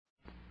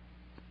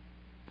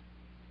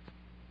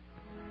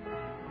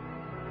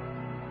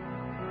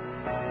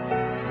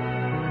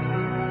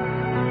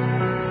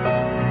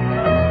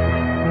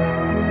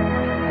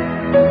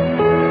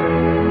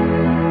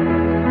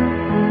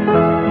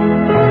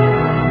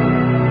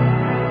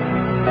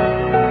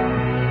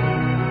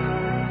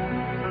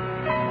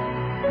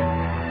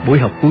Buổi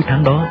học cuối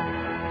tháng đó,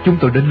 chúng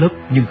tôi đến lớp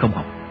nhưng không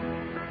học.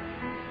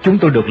 Chúng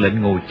tôi được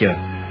lệnh ngồi chờ.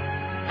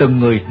 Từng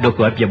người được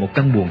gọi vào một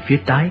căn buồng phía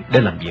trái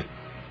để làm việc,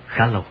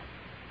 khá lâu.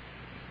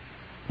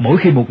 Mỗi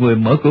khi một người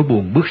mở cửa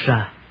buồng bước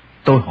ra,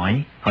 tôi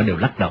hỏi, họ đều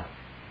lắc đầu.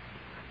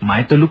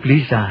 Mãi tới lúc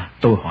Lý ra,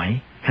 tôi hỏi,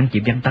 hắn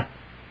chỉ vắn tắt.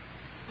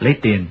 Lấy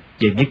tiền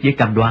về viết giấy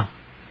cam đoan,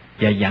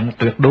 và dặn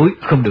tuyệt đối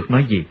không được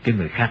nói gì với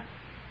người khác.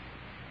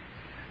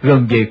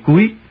 Gần về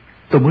cuối,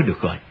 tôi mới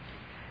được gọi.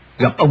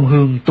 Gặp ông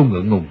Hương tôi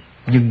ngượng ngùng,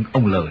 nhưng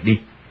ông lờ đi.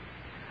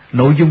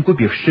 Nội dung của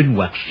việc sinh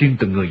hoạt riêng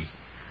từng người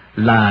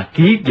là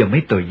ký vào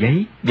mấy tờ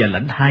giấy và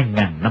lãnh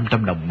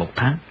 2.500 đồng một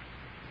tháng.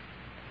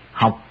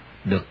 Học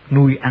được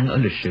nuôi ăn ở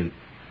lịch sự,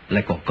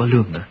 lại còn có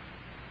lương nữa.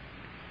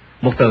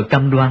 Một tờ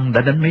cam đoan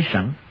đã đánh máy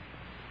sẵn,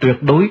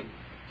 tuyệt đối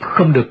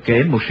không được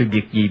kể một sự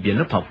việc gì về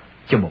lớp học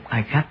cho một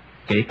ai khác,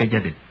 kể cả gia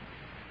đình.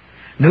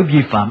 Nếu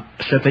vi phạm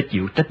sẽ phải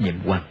chịu trách nhiệm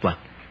hoàn toàn.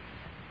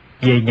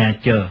 Về nhà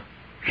chờ,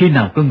 khi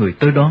nào có người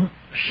tới đón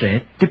sẽ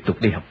tiếp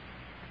tục đi học.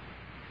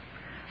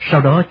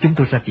 Sau đó chúng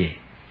tôi ra về.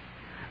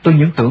 Tôi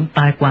những tưởng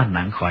tai qua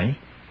nạn khỏi,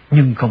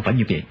 nhưng không phải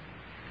như vậy.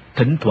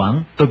 Thỉnh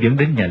thoảng tôi vẫn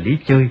đến nhà Lý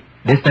chơi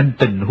để xem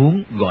tình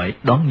huống gọi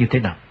đón như thế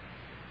nào.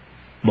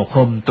 Một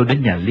hôm tôi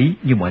đến nhà Lý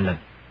như mọi lần,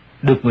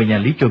 được người nhà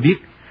Lý cho biết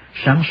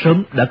sáng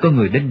sớm đã có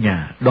người đến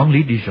nhà đón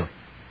Lý đi rồi.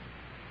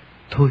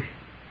 Thôi,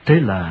 thế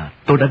là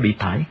tôi đã bị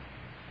thải.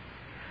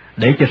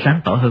 Để cho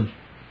sáng tỏ hơn,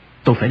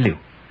 tôi phải liều.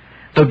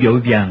 Tôi vội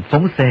vàng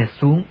phóng xe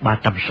xuống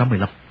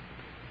 365.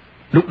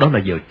 Lúc đó là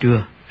giờ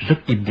trưa,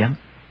 rất im vắng.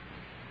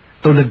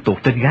 Tôi lên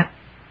tuột trên gác,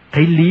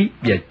 thấy Lý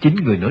và 9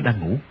 người nữa đang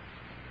ngủ.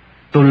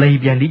 Tôi lay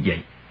vai Lý dậy,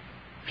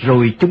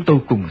 rồi chúng tôi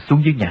cùng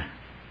xuống dưới nhà.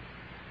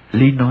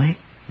 Lý nói,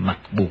 mặt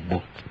buồn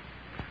buồn.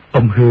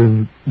 Ông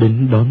Hương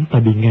đến đón ta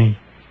đi ngay,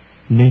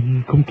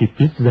 nên không kịp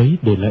viết giấy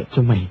để lại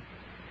cho mày.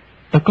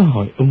 Ta có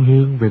hỏi ông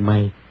Hương về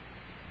mày,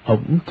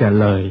 ông trả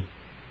lời,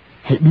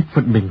 hãy biết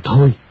phận mình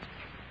thôi.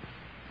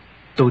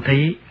 Tôi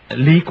thấy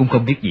Lý cũng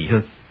không biết gì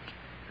hơn.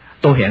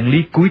 Tôi hẹn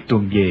Lý cuối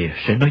tuần về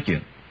sẽ nói chuyện.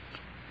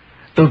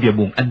 Tôi vào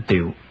buồng anh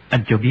Tiệu,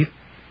 anh cho biết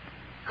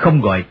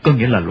không gọi có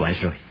nghĩa là loại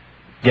rồi,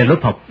 và lớp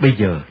học bây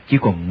giờ chỉ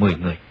còn 10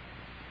 người.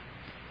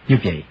 Như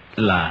vậy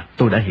là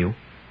tôi đã hiểu.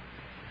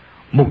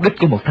 Mục đích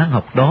của một tháng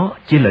học đó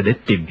chỉ là để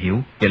tìm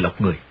hiểu và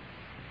lọc người.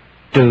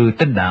 Trừ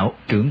tên đạo,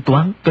 trưởng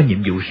toán có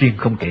nhiệm vụ riêng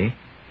không kể,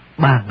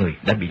 3 người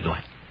đã bị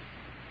loại.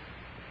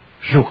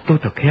 Ruột tôi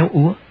thật khéo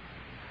úa.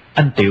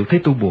 Anh Tiệu thấy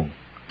tôi buồn,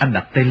 anh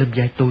đặt tay lên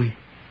vai tôi,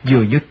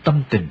 vừa như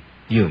tâm tình,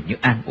 vừa như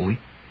an ủi.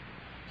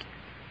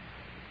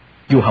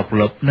 Dù học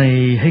lớp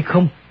này hay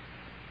không,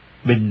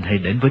 Bình hãy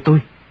đến với tôi.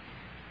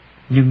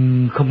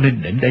 Nhưng không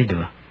nên đến đây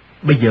nữa.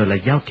 Bây giờ là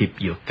giao thiệp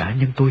giữa cả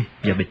nhân tôi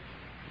và Bình.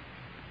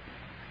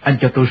 Anh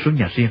cho tôi xuống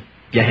nhà riêng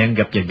và hẹn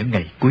gặp vào những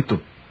ngày cuối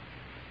tuần.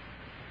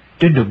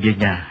 Trên đường về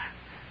nhà,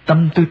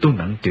 tâm tư tôi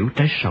nặng trĩu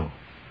trái sầu.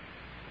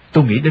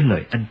 Tôi nghĩ đến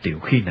lời anh Tiệu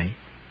khi nãy.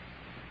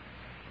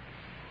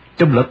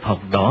 Trong lớp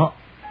học đó,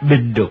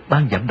 Bình được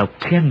ban giảng đọc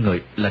khen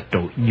ngợi là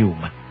trội nhiều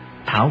mặt,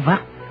 tháo vát,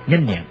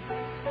 nhanh nhẹn.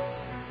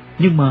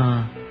 Nhưng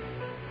mà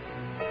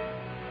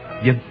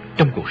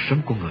trong cuộc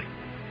sống của người,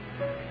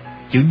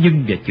 chữ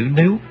nhưng và chữ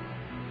nếu,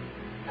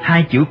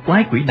 hai chữ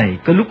quái quỷ này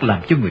có lúc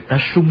làm cho người ta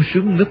sung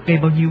sướng ngất ngây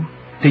bao nhiêu,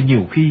 thì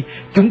nhiều khi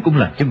chúng cũng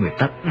làm cho người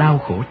ta đau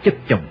khổ chất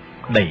chồng,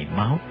 đầy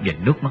máu và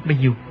nước mắt bấy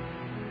nhiêu.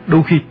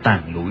 Đôi khi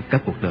tàn lụi cả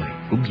cuộc đời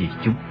cũng vì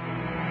chúng.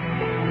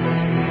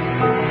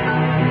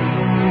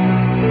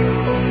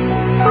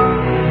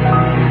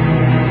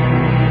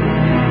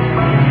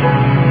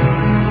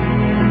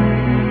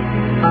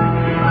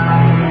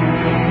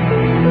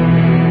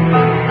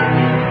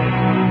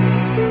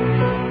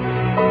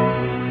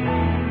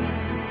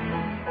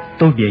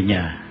 Tôi về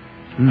nhà,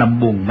 nằm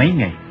buồn mấy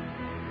ngày.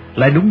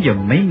 Lại đúng vào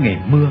mấy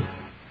ngày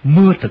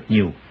mưa thật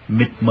nhiều,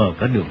 mịt mờ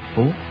cả đường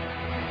phố.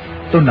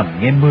 Tôi nằm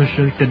nghe mưa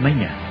rơi trên mái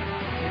nhà.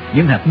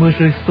 Những hạt mưa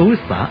rơi xối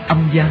xả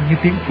âm vang như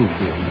tiếng cười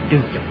đùa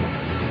trêu chọc.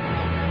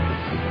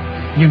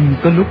 Nhưng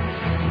có lúc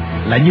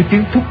lại như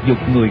tiếng thúc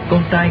giục người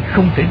con trai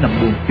không thể nằm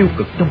buồn tiêu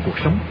cực trong cuộc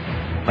sống,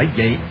 phải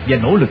dậy và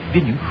nỗ lực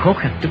với những khó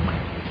khăn trước mặt.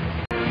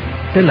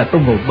 Thế là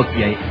tôi ngồi bật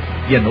dậy,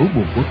 và nỗi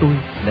buồn của tôi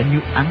đã như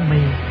áng mây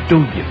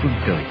trôi về phương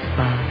trời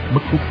xa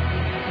mất hút.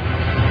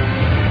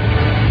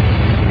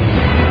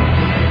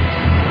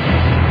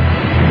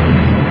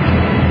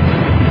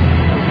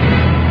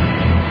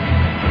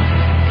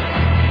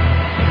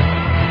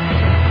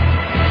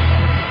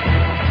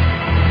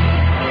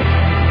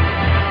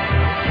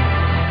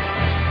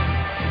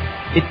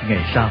 Ít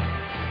ngày sau,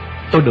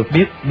 tôi được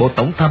biết Bộ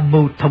Tổng tham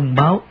mưu thông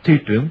báo thi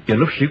tuyển vào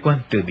lớp sĩ quan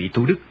Trừ Bị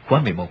Thủ Đức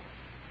khóa 11.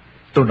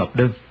 Tôi nộp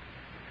đơn.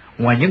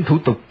 Ngoài những thủ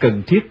tục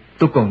cần thiết,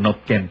 tôi còn nộp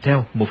kèm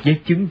theo một giấy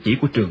chứng chỉ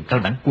của trường cao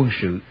đẳng quân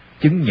sự,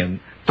 chứng nhận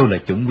tôi là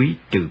chuẩn úy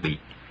Trừ Bị.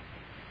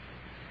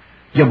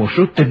 Do một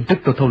số tin tức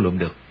tôi thâu luận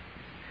được,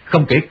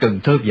 không kể Cần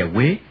Thơ và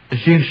Huế,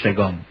 riêng Sài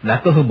Gòn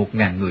đã có hơn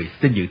 1.000 người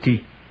xin dự thi,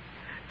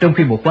 trong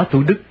khi một khóa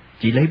Thủ Đức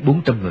chỉ lấy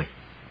 400 người.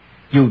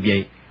 Dù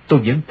vậy, tôi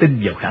vẫn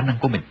tin vào khả năng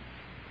của mình.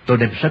 Tôi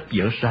đem sách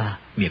vở ra,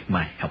 miệt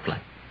mài học lại.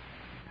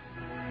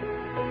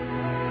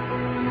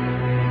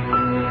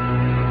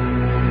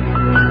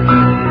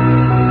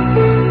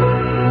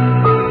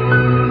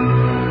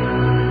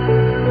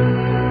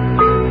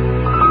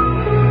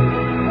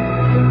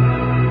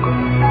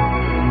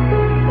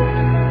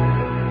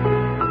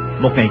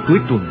 Một ngày cuối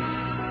tuần,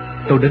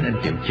 tôi đến anh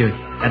Triệu chơi.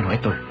 Anh hỏi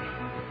tôi,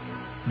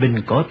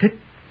 Bình có thích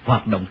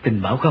hoạt động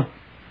tình báo không?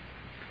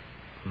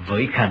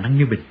 Với khả năng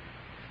như Bình,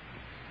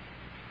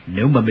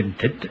 nếu mà Bình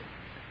thích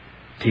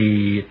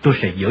thì tôi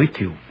sẽ giới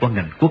thiệu qua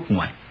ngành quốc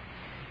ngoại,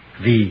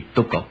 vì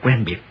tôi có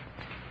quen biết.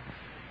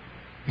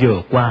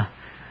 Vừa qua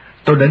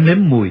tôi đã nếm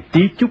mùi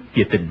tí chút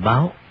về tình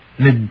báo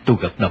nên tôi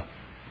gật đầu.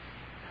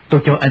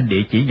 Tôi cho anh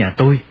địa chỉ nhà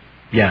tôi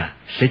và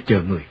sẽ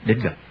chờ người đến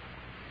gặp.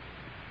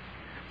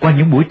 Qua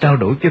những buổi trao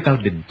đổi với Cao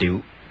Đình Triệu,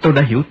 tôi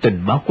đã hiểu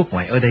tình báo quốc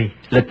ngoại ở đây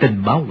là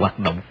tình báo hoạt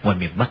động ngoài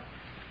miền Bắc.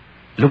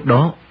 Lúc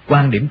đó,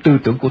 quan điểm tư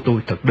tưởng của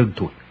tôi thật đơn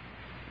thuần.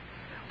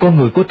 Con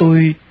người của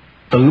tôi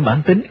tự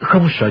bản tính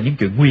không sợ những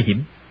chuyện nguy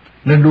hiểm,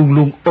 nên luôn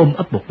luôn ôm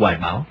ấp một hoài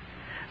bão,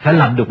 phải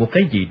làm được một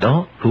cái gì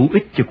đó hữu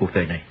ích cho cuộc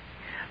đời này,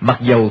 mặc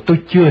dầu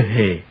tôi chưa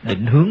hề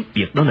định hướng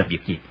việc đó là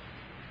việc gì.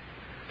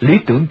 Lý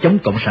tưởng chống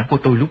cộng sản của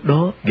tôi lúc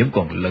đó vẫn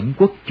còn lẫn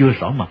quất chưa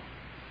rõ mật.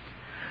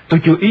 Tôi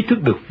chưa ý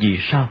thức được vì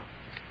sao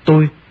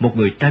tôi, một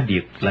người trai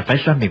Việt, lại phải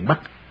ra miền Bắc,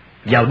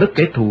 vào đất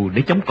kẻ thù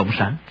để chống cộng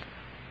sản.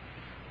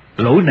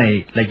 Lỗi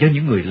này là do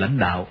những người lãnh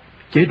đạo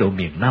chế độ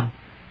miền Nam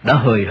đã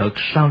hời hợt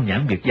sao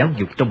nhãng việc giáo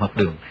dục trong học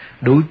đường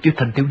đối với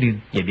thanh thiếu niên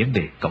về vấn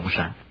đề cộng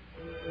sản.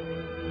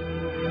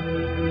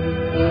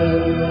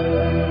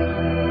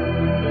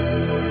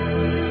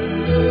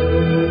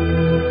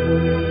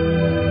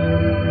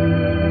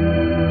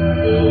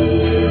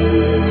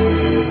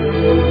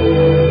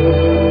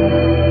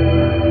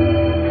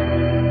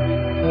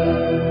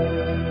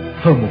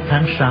 Hơn một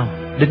tháng sau,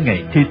 đến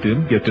ngày thi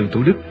tuyển vào trường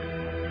Thủ Đức.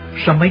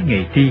 Sau mấy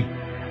ngày thi,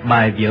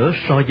 bài vở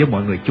so với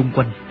mọi người chung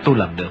quanh tôi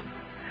làm được.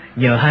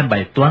 Nhờ 2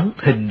 bài toán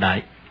hình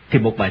đại thì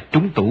một bài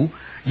trúng tủ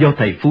do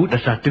thầy Phú đã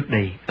ra trước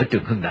đây ở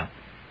trường Hưng Đạo.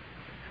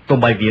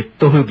 Còn bài Việt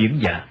tôi hơi biển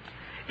dạ,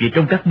 vì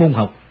trong các môn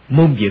học,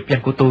 môn Việt văn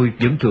của tôi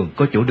vẫn thường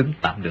có chỗ đứng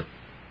tạm được.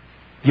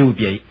 Dù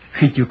vậy,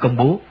 khi chưa công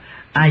bố,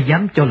 ai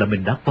dám cho là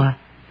mình đã qua.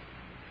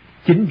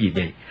 Chính vì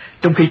vậy,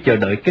 trong khi chờ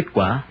đợi kết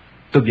quả,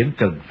 tôi vẫn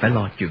cần phải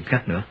lo chuyện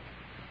khác nữa.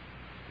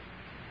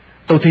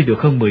 Tôi thi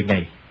được hơn 10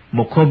 ngày,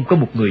 một hôm có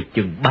một người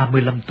chừng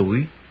 35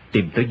 tuổi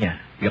tìm tới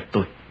nhà gặp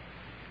tôi.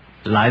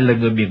 Lại là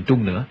người miền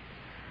Trung nữa.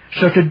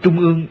 Sao trên Trung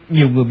ương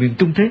nhiều người miền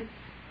Trung thế?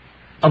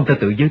 Ông ta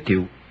tự giới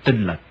thiệu,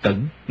 tên là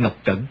Cẩn, Ngọc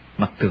Cẩn,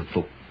 mặc thường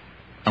phục.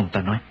 Ông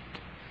ta nói,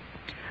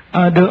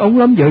 được ông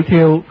Lâm giới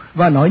thiệu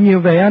và nói nhiều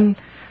về anh.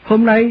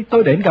 Hôm nay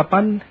tôi đến gặp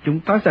anh, chúng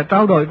ta sẽ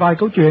trao đổi vài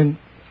câu chuyện.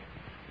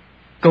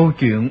 Câu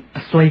chuyện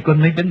xoay quanh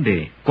mấy vấn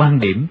đề, quan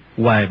điểm,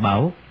 hoài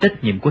bão,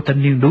 trách nhiệm của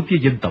thanh niên đối với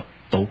dân tộc,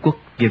 tổ quốc,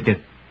 vân vân.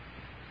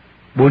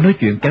 Buổi nói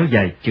chuyện kéo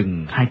dài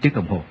chừng 2 tiếng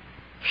đồng hồ.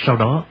 Sau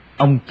đó,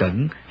 ông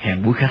Cẩn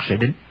hẹn buổi khác sẽ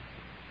đến.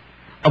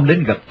 Ông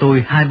đến gặp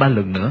tôi 2-3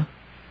 lần nữa.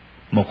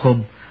 Một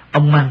hôm,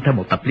 ông mang ra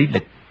một tập lý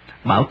lịch,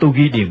 bảo tôi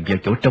ghi điền vào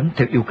chỗ trống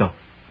theo yêu cầu.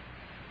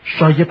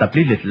 So với tập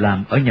lý lịch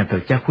làm ở nhà thờ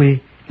Cha Khuê,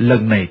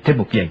 lần này thêm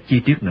một vài chi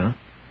tiết nữa.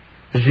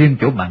 Riêng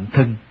chỗ bạn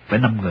thân phải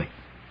 5 người.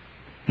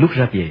 Lúc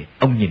ra về,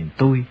 ông nhìn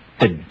tôi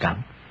tình cảm.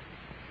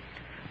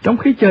 Trong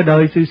khi chờ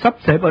đợi sự sắp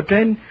xếp ở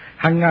trên,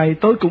 hàng ngày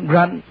tôi cũng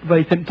rảnh,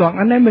 vậy thỉnh thoảng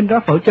anh em mình ra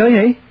phở chơi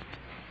hỉ?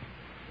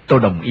 Tôi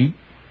đồng ý.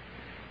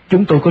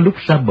 Chúng tôi có lúc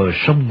ra bờ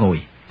sông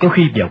ngồi, có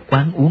khi vào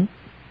quán uống.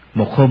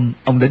 Một hôm,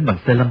 ông đến bằng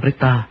xe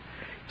Lambretta,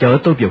 chở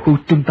tôi vào khu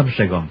trung tâm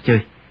Sài Gòn chơi.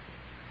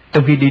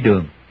 Trong khi đi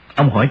đường,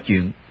 ông hỏi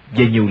chuyện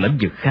về nhiều lĩnh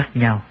vực khác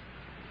nhau.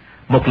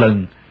 Một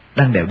lần,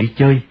 đang đèo đi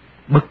chơi,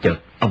 bất chợt,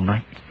 ông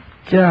nói,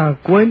 Chà,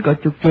 quên có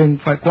chút chuyện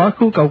phải qua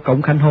khu cầu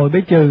Cộng Khánh Hội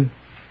bây giờ.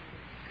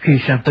 Khi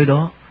sang tới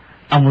đó,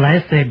 ông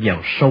lái xe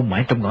vào sâu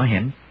mãi trong ngõ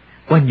hẻm,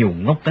 qua nhiều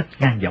ngóc ngách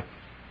ngang dọc.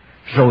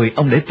 Rồi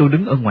ông để tôi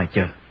đứng ở ngoài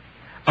chờ.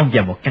 Ông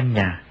vào một căn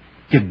nhà,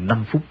 chừng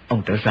 5 phút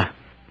ông trở ra.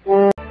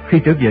 Khi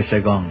trở về Sài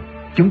Gòn,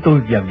 chúng tôi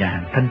vào nhà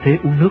hàng Thanh Thế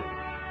uống nước.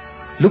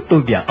 Lúc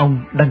tôi và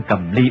ông đang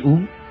cầm ly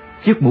uống,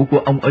 chiếc mũ của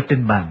ông ở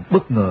trên bàn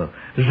bất ngờ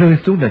rơi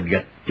xuống nền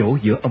gạch chỗ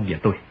giữa ông và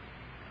tôi.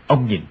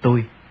 Ông nhìn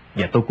tôi,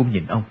 và tôi cũng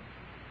nhìn ông,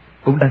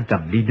 cũng đang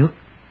cầm ly nước.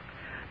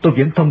 Tôi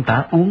vẫn thong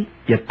thả uống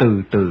và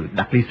từ từ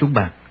đặt ly xuống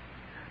bàn.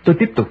 Tôi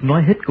tiếp tục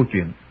nói hết câu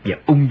chuyện và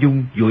ung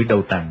dung vội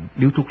đầu tàn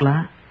điếu thuốc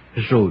lá,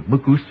 rồi mới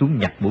cúi xuống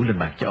nhặt mũ lên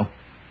bàn cho ông.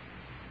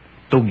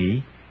 Tôi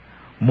nghĩ,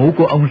 mũ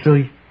của ông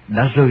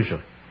đã rơi rồi,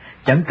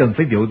 chẳng cần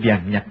phải vội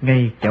vàng nhặt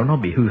ngay kẻo nó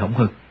bị hư hỏng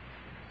hơn.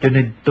 Cho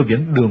nên tôi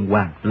vẫn đường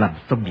hoàng làm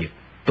xong việc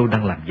tôi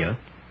đang làm dở.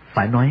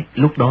 Phải nói,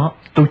 lúc đó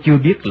tôi chưa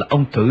biết là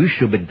ông thử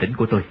sự bình tĩnh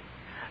của tôi.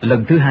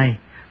 Lần thứ hai,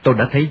 tôi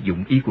đã thấy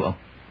dụng ý của ông.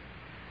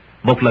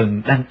 Một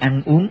lần đang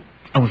ăn uống,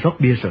 ông rót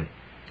bia rồi,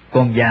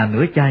 còn già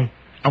nửa chai,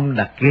 ông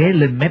đặt ghé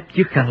lên mép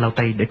chiếc khăn lau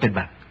tay để trên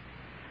bàn.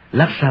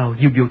 Lát sau,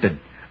 như vô tình,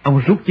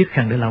 ông rút chiếc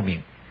khăn để lau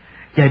miệng.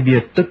 Chai bia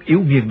tất yếu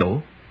nghiêng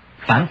đổ,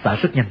 phản xạ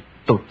rất nhanh,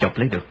 tôi chộp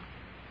lấy được.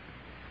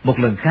 Một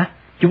lần khác,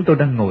 chúng tôi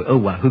đang ngồi ở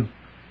Hòa Hưng.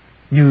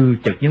 Như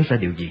chợt nhớ ra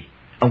điều gì,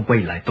 ông quay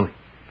lại tôi.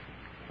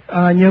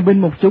 Nhờ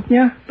Bình một chút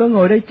nhé, tôi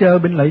ngồi đây chờ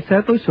Bình lấy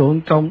xe tôi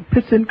xuống cổng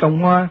Pixin Cộng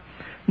Hòa.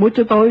 Mua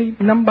cho tôi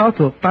 5 bao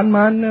thuộc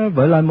Panman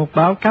với lại một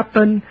bao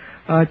Captain,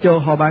 chờ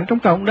họ bán trong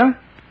cổng đó.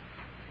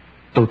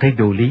 Tôi thấy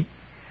vô lý.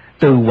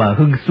 Từ Hòa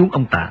Hưng xuống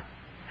ông Tạ,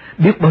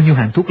 biết bao nhiêu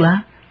hàng thuốc lá,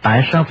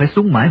 tại sao phải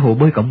xuống mãi hồ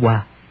bơi Cộng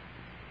Hòa?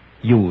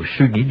 Dù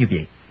suy nghĩ như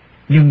vậy,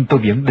 nhưng tôi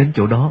vẫn đến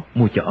chỗ đó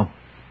mua cho ông.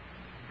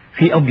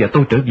 Khi ông và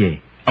tôi trở về,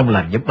 ông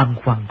làm nhớ băn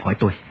khoăn hỏi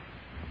tôi.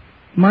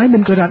 Máy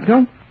bên có rạch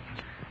không?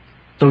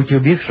 Tôi chưa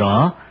biết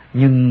rõ,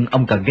 nhưng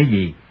ông cần cái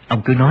gì,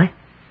 ông cứ nói.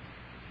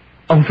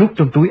 Ông rút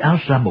trong túi áo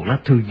ra một lá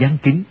thư dán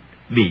kín,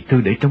 bị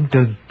thư để trống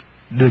trơn,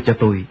 đưa cho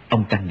tôi.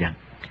 Ông căn dặn: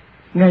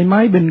 Ngày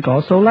mai Bình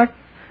có số lắc,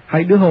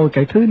 hãy đưa hồi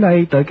cái thứ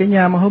này tới cái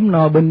nhà mà hôm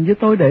nọ Bình với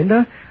tôi đến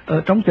đó,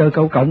 ở trong chợ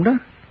Cầu Cổng đó.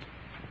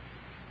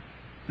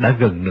 Đã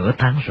gần nửa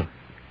tháng rồi.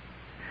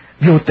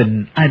 Vô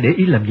tình ai để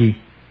ý làm gì,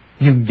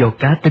 nhưng do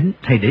cá tính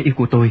hay để ý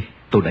của tôi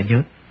đã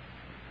nhớ.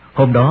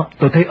 Hôm đó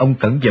tôi thấy ông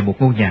cẩn về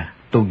một ngôi nhà,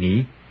 tôi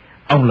nghĩ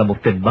ông là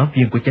một tình báo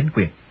viên của chánh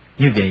quyền.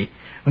 Như vậy,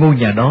 ngôi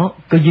nhà đó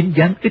có dính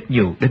dáng ít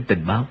nhiều đến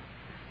tình báo.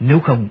 Nếu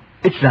không,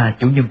 ít ra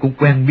chủ nhân cũng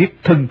quen biết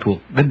thân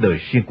thuộc đến đời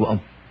riêng của ông.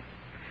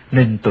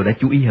 Nên tôi đã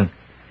chú ý hơn.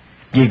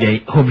 Vì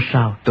vậy, hôm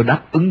sau tôi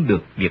đáp ứng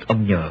được việc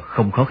ông nhờ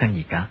không khó khăn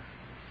gì cả.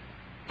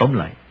 Tóm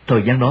lại,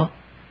 thời gian đó,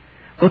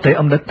 có thể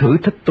ông đã thử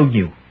thách tôi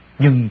nhiều,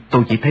 nhưng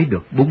tôi chỉ thấy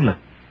được 4 lần.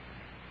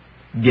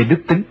 Về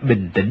đức tính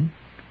bình tĩnh,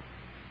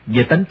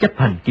 về tánh chấp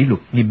hành kỷ luật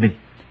nghiêm minh,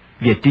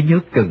 về trí nhớ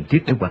cần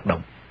thiết để hoạt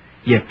động,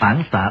 về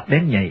phản xạ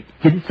bén nhạy,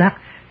 chính xác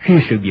khi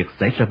sự việc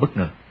xảy ra bất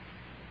ngờ.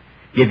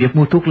 Về việc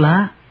mua thuốc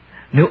lá,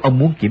 nếu ông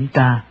muốn kiểm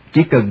tra,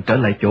 chỉ cần trở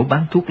lại chỗ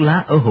bán thuốc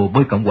lá ở hồ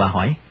bơi Cộng Hòa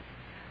hỏi: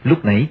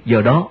 lúc nãy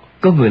giờ đó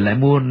có người lại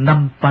mua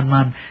 5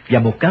 Panman và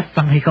 1 cát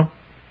xăng hay không?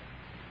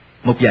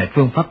 Một vài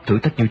phương pháp thử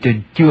thách như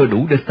trên chưa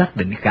đủ để xác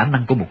định khả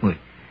năng của một người.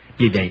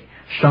 Vì vậy,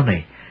 sau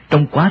này,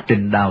 trong quá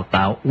trình đào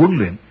tạo, huấn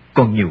luyện,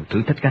 còn nhiều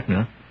thử thách khác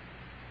nữa.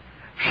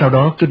 Sau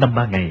đó cứ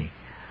 5-3 ngày,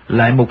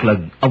 lại một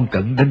lần ông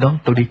Cẩn đến đón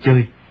tôi đi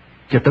chơi,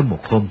 cho tới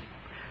một hôm,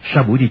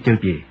 sau buổi đi chơi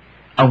về,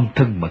 ông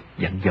thân mật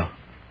dặn dò: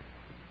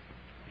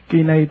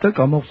 Kỳ này tôi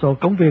có một số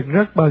công việc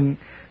rất bận,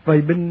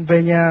 vậy Bình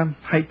về nhà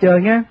hãy chờ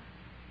nhé.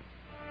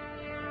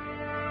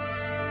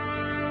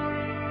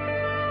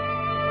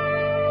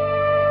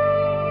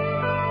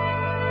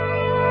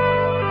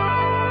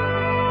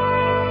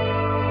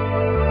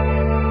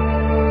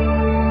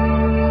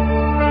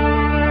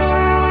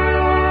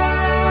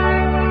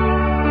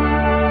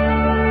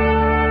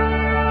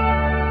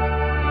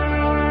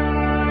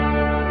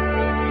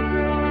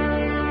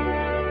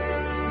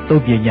 Tôi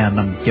về nhà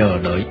nằm chờ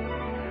đợi.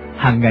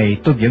 Hàng ngày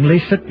tôi vẫn lấy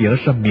sách vở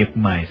ra miệt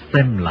mài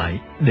xem lại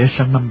để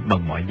sang năm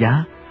bằng mọi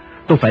giá.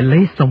 Tôi phải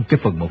lấy xong cái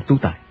phần 1 tú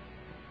tài.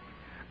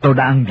 Tôi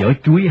đã ăn vỏ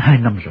chuối 2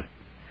 năm rồi.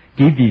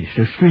 Chỉ vì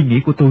sự suy nghĩ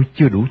của tôi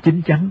chưa đủ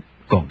chín chắn,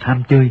 còn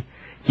ham chơi,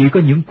 chỉ có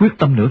những quyết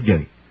tâm nửa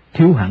vời,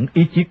 thiếu hẳn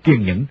ý chí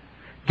kiên nhẫn,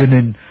 cho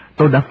nên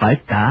tôi đã phải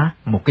trả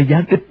một cái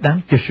giá đích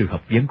đáng cho sự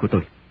học vấn của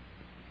tôi.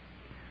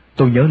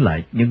 Tôi nhớ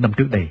lại những năm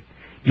trước đây,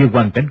 vì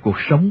hoàn cảnh cuộc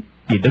sống,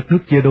 vì đất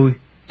nước chia đôi,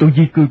 tôi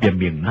di cư về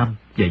miền Nam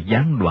và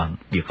gián đoạn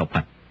việc học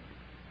hành.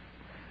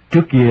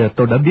 Trước kia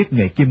tôi đã biết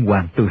nghề kim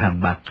hoàn từ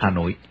Hàng Bạc, Hà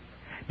Nội.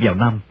 Vào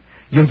Nam,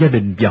 do gia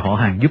đình và họ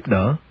hàng giúp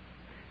đỡ,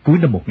 cuối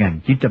năm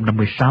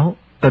 1956,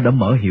 tôi đã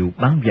mở hiệu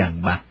bán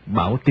vàng bạc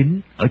Bảo Tín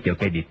ở chợ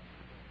Cây Điệp.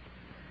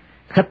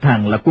 Khách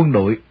hàng là quân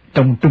đội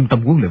trong trung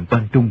tâm huấn luyện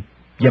Quang Trung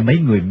và mấy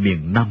người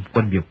miền Nam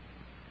quanh vùng.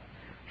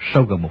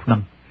 Sau gần 1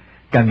 năm,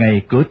 càng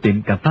ngày cửa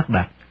tiệm càng phát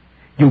đạt,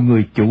 dù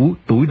người chủ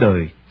tuổi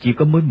đời chỉ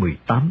có mới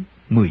 18,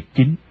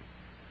 19.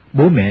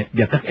 Bố mẹ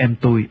và các em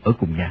tôi ở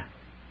cùng nhà.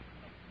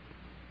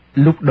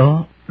 Lúc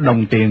đó,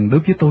 đồng tiền đối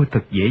với tôi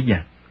thật dễ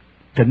dàng.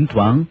 Thỉnh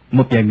thoảng,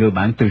 một vài người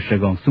bạn từ Sài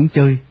Gòn xuống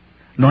chơi,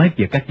 nói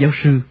về các giáo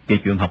sư, về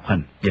chuyện học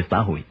hành và xã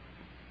hội.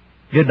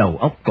 Với đầu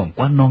óc còn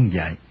quá non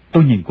dại,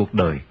 tôi nhìn cuộc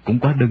đời cũng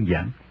quá đơn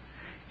giản.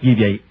 Vì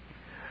vậy,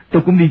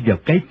 tôi cũng đi vào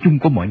cái chung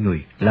của mọi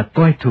người là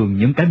coi thường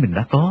những cái mình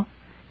đã có,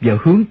 và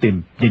hướng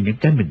tìm về những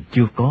cái mình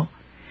chưa có.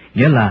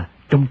 Nghĩa là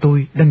trong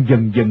tôi đang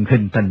dần dần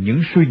hình thành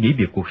những suy nghĩ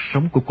về cuộc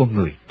sống của con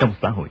người trong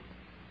xã hội.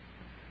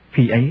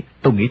 Khi ấy,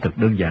 tôi nghĩ thật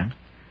đơn giản.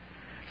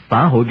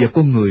 Xã hội và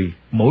con người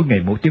mỗi ngày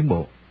một tiến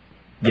bộ.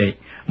 Vậy,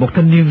 một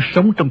thanh niên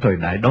sống trong thời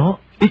đại đó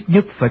ít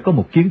nhất phải có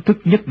một kiến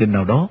thức nhất định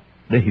nào đó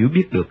để hiểu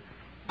biết được,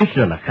 ít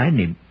ra là khái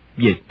niệm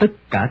về tất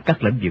cả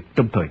các lĩnh vực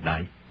trong thời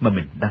đại mà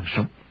mình đang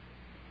sống.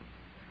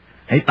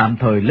 Hãy tạm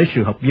thời lấy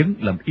sự học vấn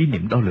làm ý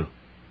niệm đo lường.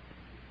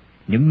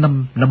 Những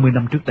 50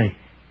 năm trước đây,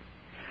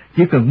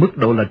 chỉ cần mức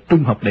độ là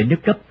trung học đệ nhất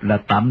cấp là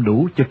tạm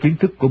đủ cho kiến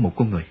thức của một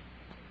con người.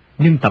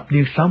 Nhưng thập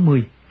niên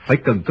 60 phải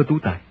cần có tú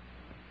tài.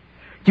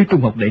 Chứ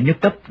trung học đệ nhất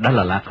cấp đã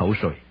là lạc hậu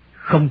rồi,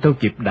 không theo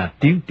kịp đà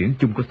tiến triển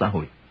chung của xã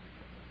hội.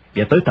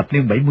 Và tới thập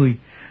niên 70,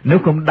 nếu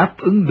không đáp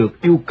ứng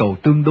được yêu cầu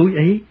tương đối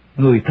ấy,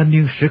 người thanh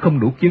niên sẽ không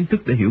đủ kiến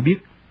thức để hiểu biết,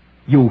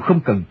 dù không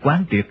cần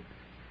quán triệt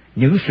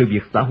những sự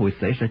việc xã hội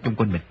xảy ra chung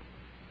quanh mình.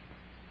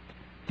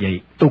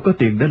 Vậy tôi có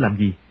tiền để làm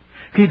gì,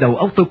 khi đầu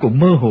óc tôi còn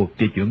mơ hồ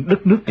về chuyện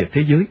đất nước và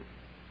thế giới?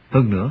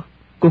 Hơn nữa,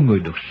 con người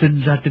được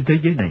sinh ra trên thế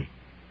giới này,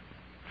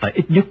 phải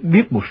ít nhất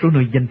biết một số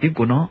nơi danh tiếng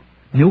của nó,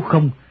 nếu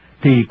không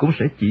thì cũng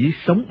sẽ chỉ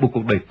sống một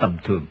cuộc đời tầm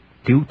thường,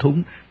 thiếu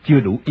thốn, chưa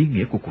đủ ý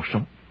nghĩa của cuộc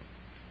sống.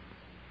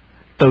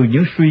 Từ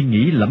những suy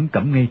nghĩ lẩm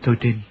cẩm ngây thơ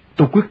trên,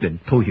 tôi quyết định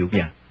thôi hiệu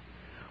vàng.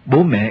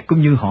 Bố mẹ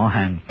cũng như họ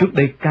hàng trước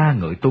đây ca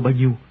ngợi tôi bao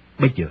nhiêu,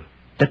 bây giờ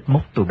trách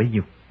móc tôi bấy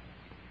nhiêu.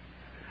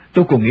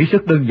 Tôi còn nghĩ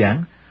rất đơn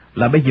giản,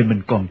 là bây giờ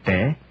mình còn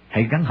trẻ,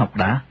 hãy gắng học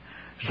đã,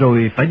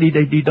 rồi phải đi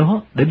đây đi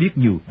đó để biết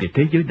nhiều về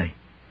thế giới này.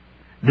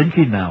 Đến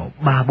khi nào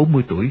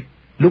 30-40 tuổi,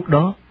 lúc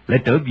đó lại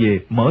trở về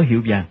mở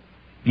hiệu vàng,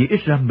 vì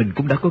ít ra mình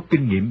cũng đã có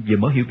kinh nghiệm về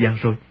mở hiệu vàng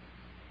rồi.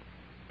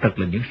 Thật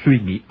là những suy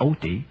nghĩ ấu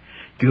trĩ,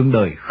 chuyện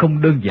đời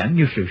không đơn giản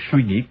như sự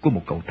suy nghĩ của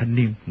một cậu thanh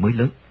niên mới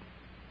lớn.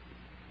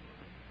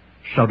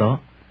 Sau đó,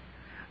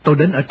 tôi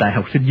đến ở trại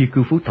học sinh di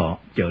cư Phú Thọ,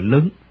 chợ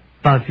lớn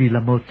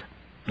Paris-la-Mothe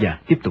và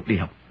tiếp tục đi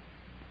học.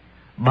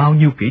 Bao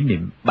nhiêu kỷ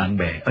niệm bạn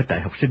bè ở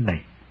trại học sinh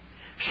này.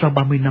 Sau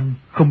 30 năm,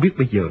 không biết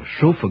bây giờ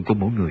số phận của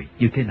mỗi người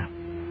như thế nào.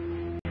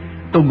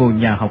 Tôi ngồi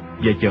nhà học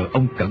và chờ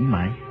ông Cẩn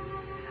mãi.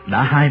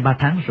 Đã 2-3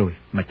 tháng rồi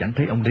mà chẳng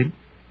thấy ông đến.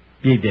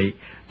 Vì vậy,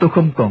 tôi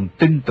không còn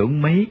tin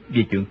tưởng mấy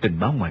về chuyện tình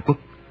báo ngoại quốc.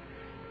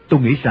 Tôi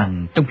nghĩ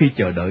rằng trong khi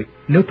chờ đợi,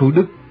 nếu Thủ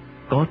Đức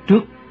có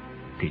trước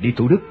thì đi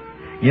Thủ Đức,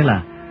 nghĩa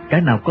là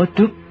cái nào có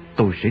trước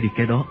tôi sẽ đi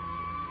cái đó.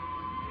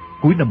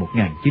 Cuối năm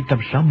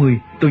 1960,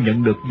 tôi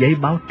nhận được giấy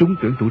báo trúng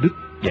tuyển Thủ Đức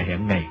và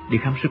hẹn ngày đi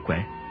khám sức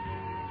khỏe.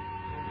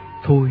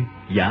 Thôi,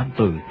 giả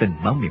từ tình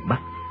báo miền Bắc,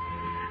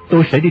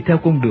 tôi sẽ đi theo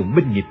con đường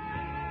binh nghiệp.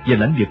 Về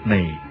lãnh vực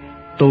này,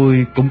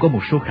 tôi cũng có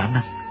một số khả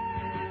năng.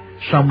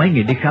 Sau mấy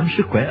ngày đi khám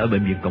sức khỏe ở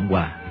Bệnh viện Cộng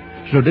Hòa,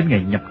 rồi đến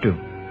ngày nhập trường,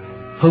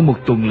 hơn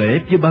một tuần lễ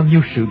với bao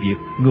nhiêu sự việc,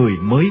 người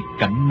mới,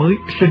 cảnh mới,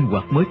 sinh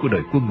hoạt mới của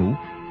đời quân ngũ.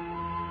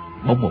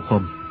 Bỗng một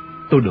hôm,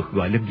 tôi được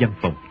gọi lên văn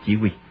phòng chỉ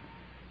huy.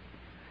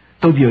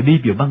 Tôi vừa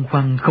đi vừa băn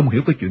khoăn không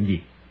hiểu có chuyện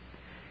gì.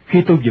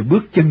 Khi tôi vừa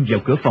bước chân vào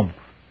cửa phòng,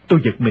 tôi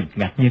giật mình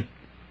ngạc nhiên.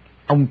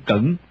 Ông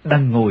Cẩn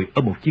đang ngồi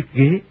ở một chiếc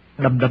ghế,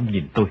 đăm đăm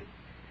nhìn tôi.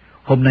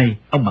 Hôm nay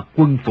ông mặc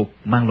quân phục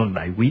mang loan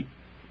đại quý.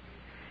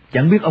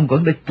 Chẳng biết ông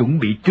Cẩn đã chuẩn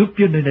bị trước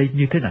với nơi đây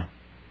như thế nào.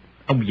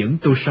 Ông dẫn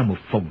tôi sang một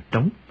phòng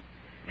trống.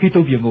 Khi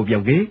tôi vừa ngồi vào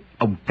ghế,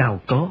 ông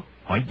cao có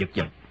hỏi giật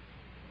giọng: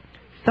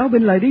 Sao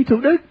bên lại đi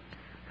Thủ Đức?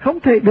 Không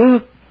thể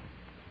được.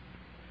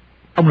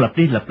 Ông lặp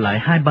đi lặp lại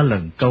 2-3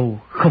 lần câu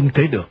không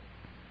thể được.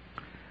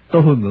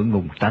 Tôi hơi ngượng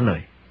ngùng trả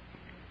lời: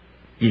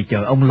 Vì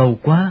chờ ông lâu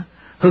quá,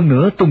 hơn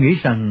nữa tôi nghĩ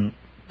rằng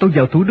tôi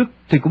vào Thủ Đức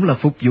thì cũng là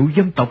phục vụ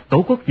dân tộc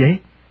tổ quốc vậy.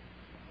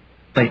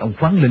 Tay ông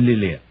khoáng lên lia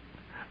lịa.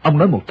 Ông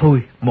nói một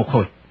thôi, một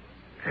hồi: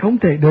 Không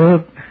thể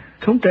được,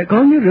 không thể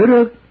có như rửa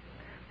được.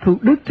 Thủ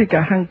Đức thì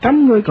cả hàng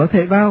trăm người có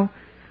thể vào,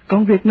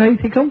 còn việc này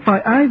thì không phải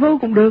ai vô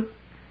cũng được.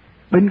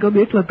 Bình có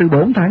biết là từ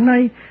 4 tháng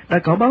nay đã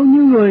có bao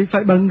nhiêu người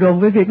phải bận rộn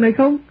với việc này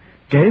không?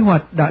 Kế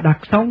hoạch đã đặt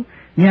xong,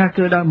 nhà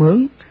cửa đã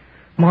mướn,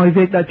 mọi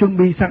việc đã chuẩn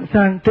bị sẵn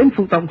sàng, chính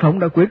phủ tổng thống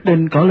đã quyết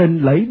định có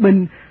lệnh lấy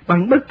binh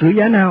bằng bất cứ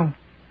giá nào.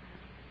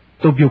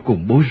 Tôi vô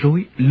cùng bối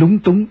rối, lúng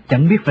túng,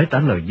 chẳng biết phải trả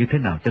lời như thế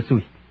nào cho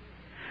xuôi.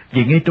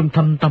 Vì ngay trong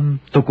thâm tâm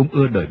tôi cũng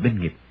ưa đời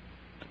binh nghiệp.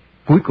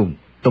 Cuối cùng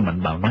tôi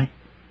mạnh bạo nói: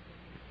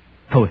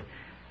 Thôi,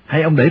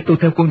 hay ông để tôi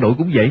theo quân đội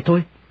cũng vậy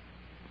thôi.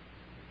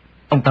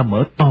 Ông ta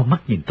mở to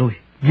mắt nhìn tôi,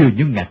 vừa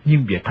như ngạc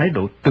nhiên về thái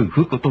độ từ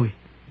phước của tôi,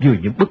 vừa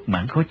như bất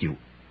mãn khó chịu.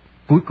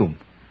 Cuối cùng,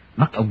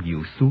 mắt ông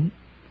dịu xuống.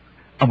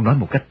 Ông nói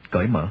một cách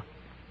cởi mở: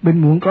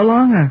 Bình muốn có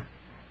lon à?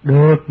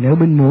 Được, nếu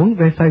Bình muốn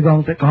về Sài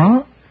Gòn sẽ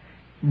có.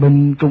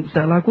 Bình cũng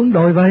sẽ là quân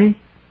đội vậy.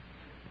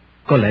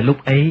 Có lẽ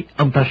lúc ấy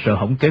ông ta sợ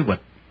hỏng kế hoạch,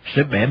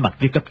 sẽ bẻ mặt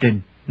với cấp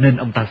trên, nên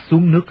ông ta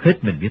xuống nước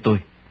hết mình với tôi.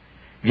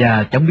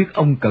 Và chẳng biết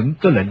ông Cẩn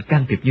có lệnh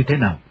can thiệp như thế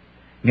nào.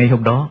 Ngay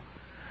hôm đó,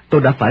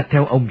 tôi đã phải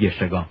theo ông về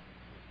Sài Gòn.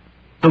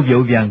 Tôi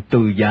vội vàng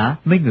từ giã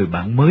mấy người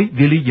bạn mới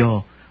với lý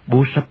do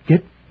bố sắp chết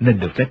nên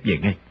được phép về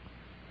ngay.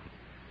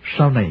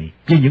 Sau này,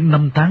 với những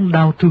năm tháng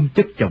đau thương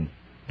chất chồng,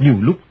 nhiều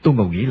lúc tôi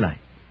ngồi nghĩ lại.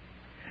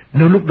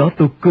 Nếu lúc đó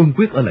tôi cương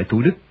quyết ở lại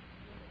Thủ Đức,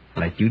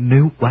 lại chữ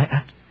nếu quái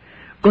ác,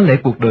 có lẽ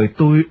cuộc đời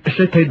tôi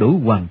sẽ thay đổi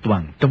hoàn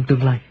toàn trong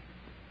tương lai.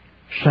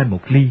 Sai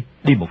một ly,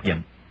 đi một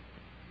dặm.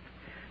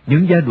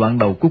 Những giai đoạn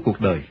đầu của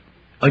cuộc đời,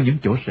 ở những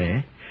chỗ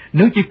rẽ,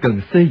 nếu chỉ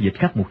cần xê dịch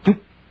khác một chút,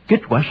 kết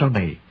quả sau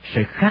này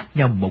sẽ khác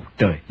nhau một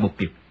trời một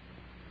vực.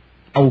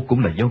 Âu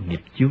cũng là do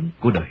nghiệp chướng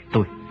của đời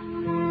tôi.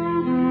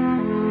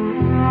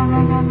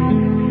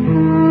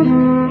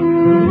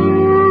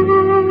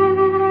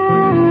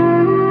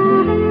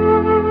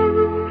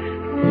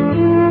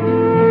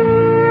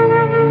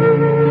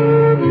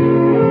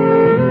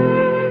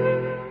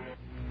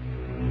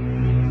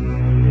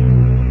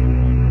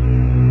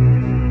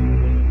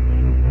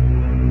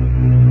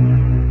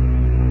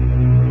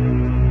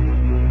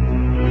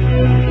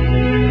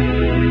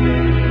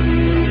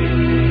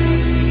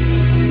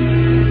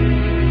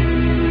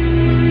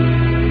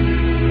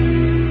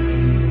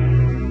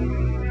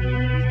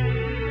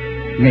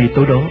 Ngày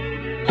tối đó,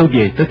 tôi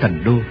về tới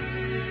thành đô,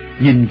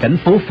 nhìn cảnh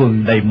phố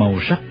phường đầy màu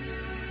sắc,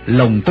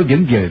 lòng tôi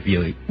vẫn vời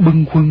vợi,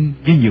 bâng khuâng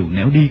với nhiều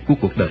nẻo đi của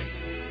cuộc đời.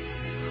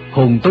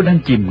 Hồn tôi đang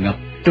chìm ngập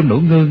trong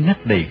nỗi ngơ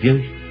ngác đầy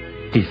vơi,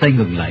 thì say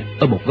ngừng lại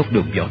ở một góc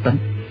đường võ tánh.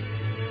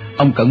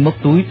 Ông Cẩn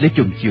móc túi lấy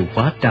chùm chìa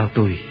khóa trao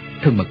tôi,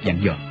 thân mật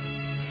dặn dò: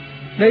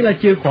 Đây là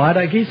chìa khóa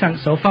đã ghi sẵn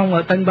số phòng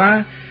ở tầng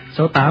 3,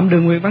 số 8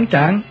 đường Nguyễn Văn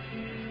Tráng.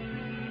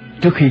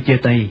 Trước khi chia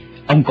tay,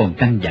 ông còn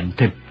căn dặn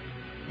thêm: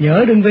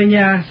 Nhớ đừng về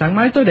nhà, sáng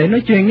mai tôi để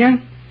nói chuyện nha.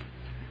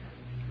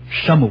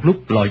 Sau một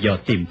lúc lò dò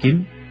tìm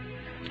kiếm,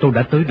 tôi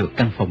đã tới được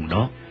căn phòng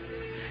đó.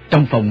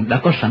 Trong phòng đã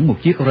có sẵn một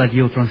chiếc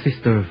radio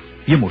transistor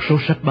với một số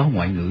sách báo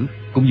ngoại ngữ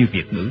cũng như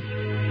Việt ngữ.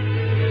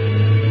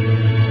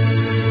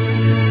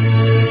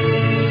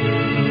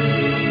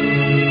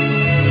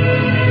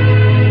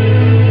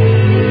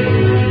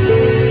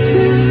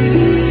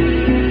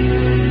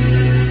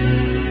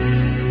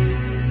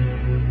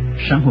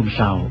 Sáng hôm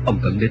sau, ông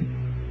Cẩn đến.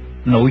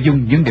 Nội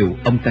dung những điều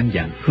ông căn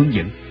dặn hướng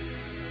dẫn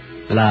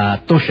là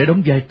tôi sẽ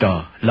đóng vai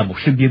trò là một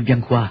sinh viên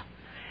văn khoa.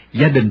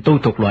 Gia đình tôi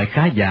thuộc loại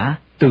khá giả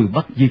từ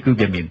Bắc di cư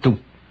về miền Trung.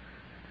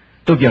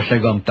 Tôi vào Sài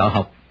Gòn trọ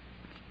học.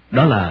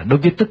 Đó là đối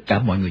với tất cả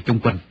mọi người chung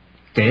quanh,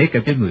 kể cả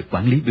với người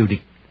quản lý building.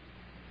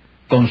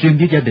 Còn riêng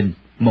với gia đình,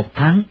 một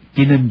tháng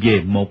chỉ nên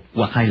về 1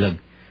 hoặc 2 lần.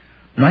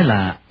 Nói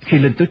là khi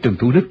lên tới trường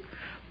Thủ Đức,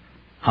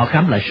 họ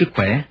khám lại sức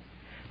khỏe,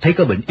 thấy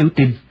có bệnh yếu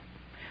tim,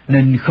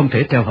 nên không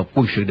thể theo học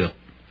quân sự được.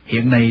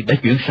 Hiện nay đã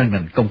chuyển sang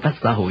ngành công tác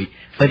xã hội,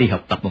 phải đi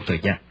học tập một thời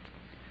gian.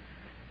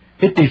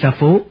 Ít đi ra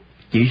phố,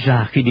 chỉ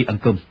ra khi đi ăn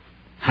cơm.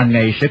 Hàng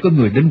ngày sẽ có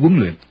người đến huấn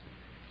luyện,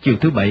 chiều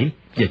thứ Bảy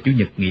và Chủ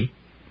nhật nghỉ.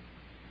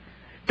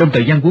 Trong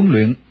thời gian huấn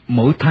luyện,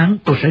 mỗi tháng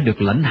tôi sẽ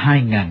được lãnh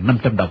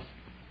 2.500 đồng.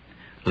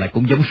 Lại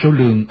cũng giống số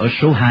lương ở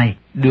số 2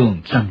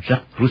 đường Jean-Jacques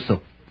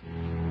Rousseau.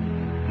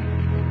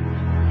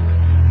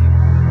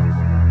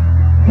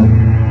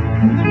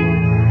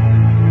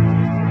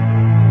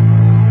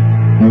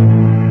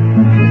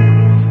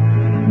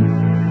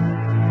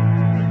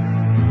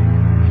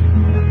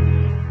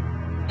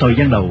 Thời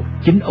gian đầu,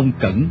 chính ông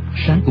Cẩn,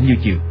 sáng cũng như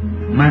chiều,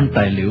 mang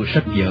tài liệu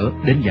sách vở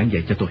đến giảng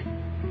dạy cho tôi.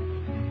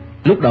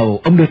 Lúc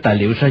đầu, ông đưa tài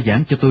liệu ra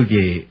giảng cho tôi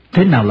về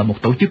thế nào là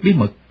một tổ chức bí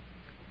mật.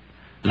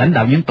 Lãnh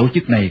đạo những tổ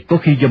chức này có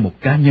khi do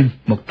một cá nhân,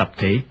 một tập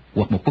thể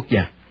hoặc một quốc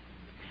gia.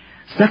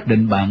 Xác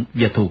định bạn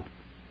và thù.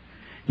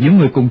 Những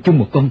người cùng chung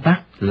một công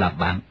tác là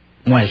bạn,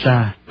 ngoài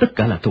ra tất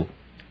cả là thù,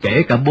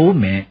 kể cả bố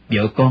mẹ,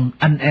 vợ con,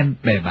 anh em,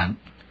 bè bạn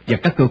và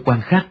các cơ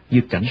quan khác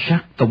như cảnh sát,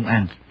 công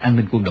an, an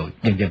ninh quân đội,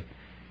 vân vân,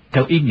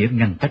 theo ý nghĩa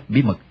ngăn cách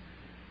bí mật.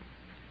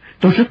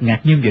 Tôi rất ngạc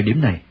nhiên về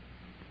điểm này.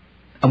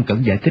 Ông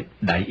Cẩn giải thích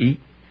đại ý.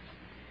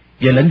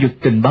 Về lĩnh vực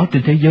tình báo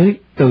trên thế giới,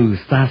 từ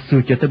xa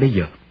xưa cho tới bây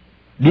giờ,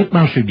 biết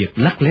bao sự việc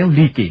lắt léo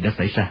ly kỳ đã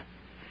xảy ra.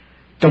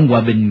 Trong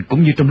hòa bình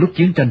cũng như trong lúc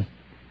chiến tranh,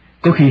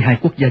 có khi hai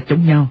quốc gia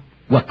chống nhau,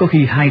 hoặc có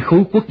khi hai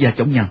khối quốc gia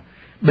chống nhau.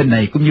 Bên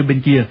này cũng như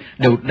bên kia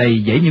đều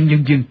đầy dẫy những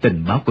nhân viên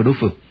tình báo của đối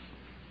phương.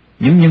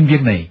 Những nhân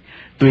viên này,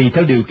 tùy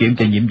theo điều kiện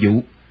và nhiệm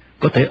vụ,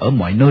 có thể ở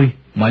mọi nơi,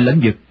 mọi lĩnh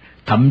vực,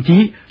 thậm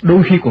chí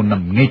đôi khi còn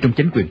nằm ngay trong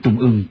chính quyền trung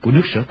ương của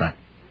nước sở tại.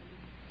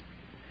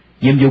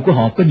 Nhiệm vụ của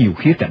họ có nhiều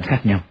khía cạnh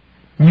khác nhau,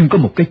 nhưng có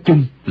một cái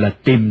chung là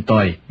tìm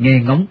tòi, nghe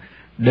ngóng,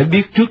 để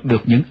biết trước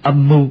được những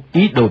âm mưu,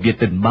 ý đồ về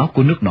tình báo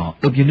của nước nọ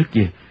đối với nước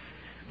kia.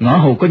 Ngõ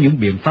hầu có những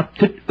biện pháp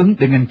thích ứng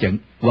để ngăn chặn,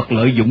 hoặc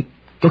lợi dụng,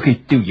 có khi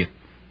tiêu diệt.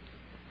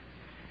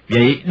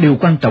 Vậy, điều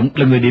quan trọng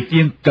là người điệp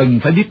viên cần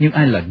phải biết những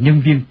ai là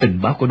nhân viên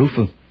tình báo của đối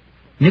phương,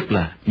 nhất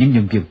là những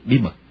nhân viên bí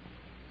mật.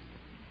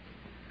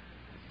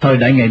 Thời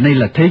đại ngày nay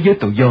là thế giới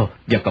tự do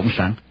và cộng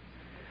sản.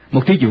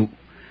 Một thí dụ,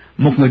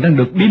 một người đang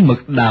được bí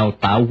mật đào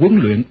tạo huấn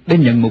luyện để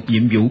nhận một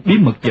nhiệm vụ bí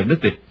mật vào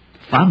đất địch,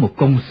 phá một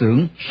công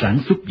xưởng sản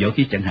xuất võ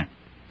khí chẳng hạn.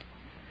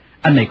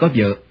 Anh này có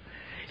vợ,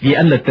 vì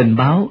anh là tình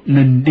báo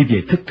nên đi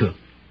về thất thường.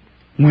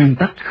 Nguyên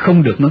tắc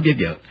không được nói với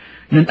vợ,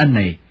 nên anh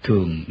này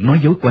thường nói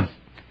dối quanh.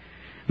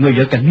 Người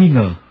vợ càng nghi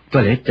ngờ,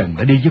 có lẽ chồng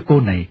đã đi với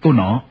cô này, cô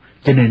nọ,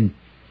 cho nên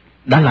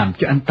đã làm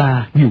cho anh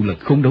ta nhiều lần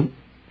không đúng.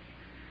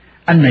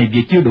 Anh này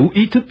vì chưa đủ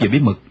ý thức về bí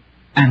mật,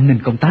 an ninh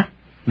công tác,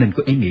 nên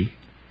có ý nghĩ.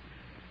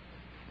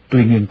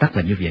 Tuy nguyên tắc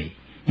là như vậy,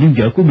 nhưng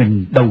vợ của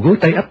mình đầu gối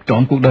tay ấp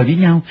trọn cuộc đời với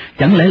nhau,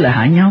 chẳng lẽ lại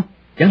hại nhau?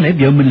 Chẳng lẽ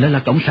vợ mình lại là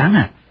cộng sản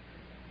à?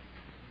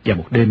 Và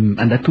một đêm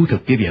anh đã thú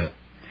thực với vợ,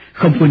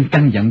 không quên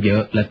căn dặn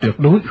vợ là tuyệt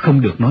đối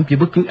không được nói với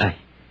bất cứ ai.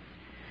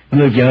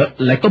 Người vợ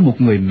lại có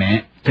một người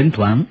mẹ, thỉnh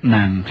thoảng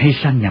nàng hay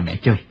sang nhà mẹ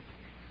chơi.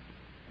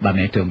 Bà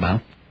mẹ thường bảo: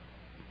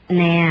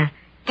 Nè,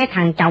 cái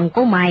thằng chồng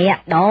của mày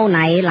độ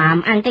này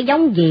làm ăn cái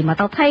giống gì mà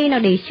tao thấy nó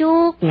đi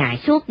suốt ngày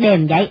suốt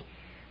đêm vậy?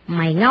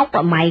 Mày ngốc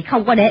là mày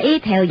không có để ý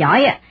theo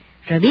dõi,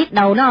 rồi biết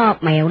đâu nó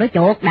mèo nó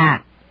chuột đà.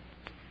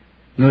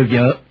 Người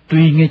vợ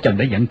tuy nghe chồng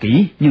đã dặn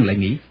kỹ nhưng lại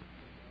nghĩ: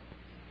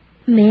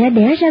 Mẹ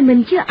đẻ ra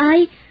mình chứ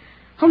ai?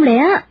 Không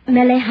lẽ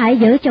mẹ lại hại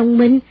vợ chồng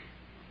mình?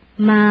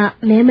 Mà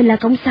mẹ mình là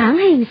cộng sản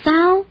hay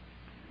sao?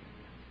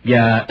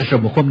 Và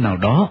rồi một hôm nào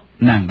đó,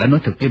 nàng đã nói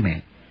thật với mẹ,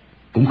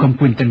 cũng không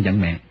quên căn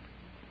dặn mẹ: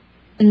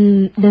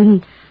 Đừng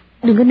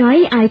có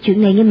nói ai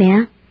chuyện này nghe mẹ.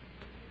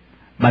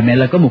 Bà mẹ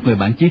lại có một người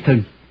bạn chí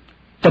thân.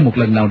 Trong một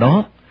lần nào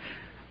đó,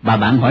 bà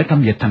bạn hỏi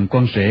thăm về thằng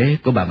con rể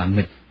của bà bạn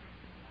mình.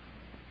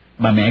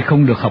 Bà mẹ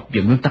không được học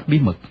về nguyên tắc bí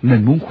mật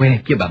nên muốn khoe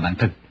với bà bạn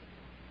thân.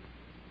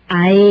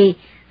 Ai,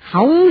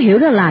 không hiểu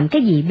nó làm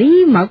cái gì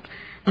bí mật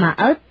mà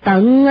ở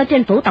tận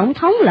trên phủ tổng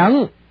thống lận.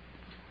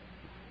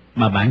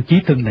 Mà bạn chí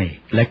thân này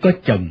lại có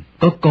chồng,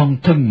 có con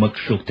thân mật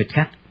ruột thịt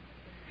khác.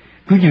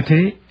 Cứ như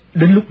thế,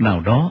 đến lúc nào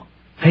đó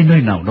hay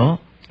nơi nào đó,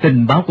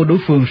 tình báo của đối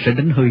phương sẽ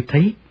đánh hơi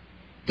thấy.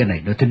 Cái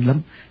này nó thinh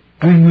lắm,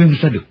 truy nguyên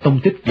ra được tông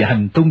tích và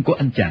hành tung của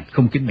anh chàng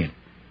không kín miệng.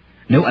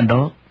 Nếu anh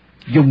đó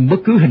dùng bất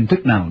cứ hình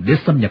thức nào để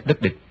xâm nhập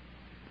đất địch,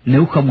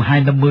 nếu không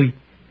 250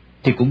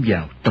 thì cũng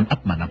vào trong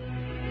ấp mà nằm.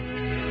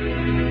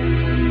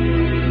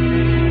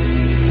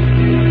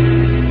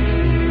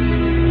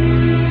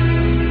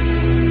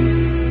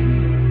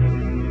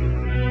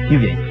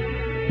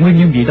 Nguyên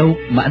nhân gì đâu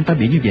mà anh ta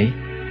bị như vậy?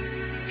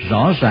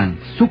 Rõ ràng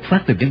xuất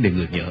phát từ vấn đề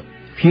người vợ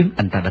khiến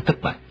anh ta đã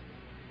thất bại.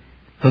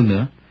 Hơn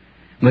nữa,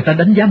 người ta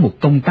đánh giá một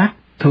công tác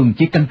thường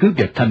chỉ căn cứ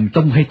vào thành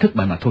công hay thất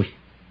bại mà thôi.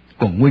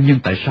 Còn nguyên nhân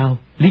tại sao,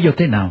 lý do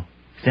thế nào,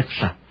 xét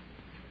sao?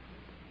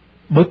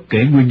 Bất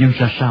kể nguyên nhân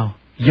ra sao,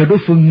 do đối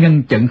phương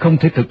ngăn chặn không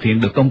thể thực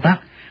hiện được công tác,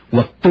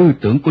 hoặc tư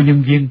tưởng của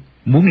nhân viên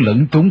muốn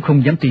lẫn trốn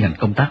không dám thi hành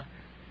công tác,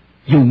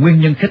 dù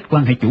nguyên nhân khách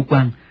quan hay chủ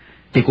quan,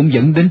 thì cũng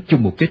dẫn đến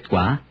chung một kết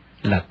quả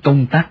là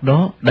công tác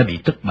đó đã bị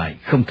thất bại,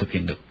 không thực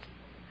hiện được.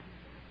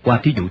 Qua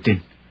thí dụ trên,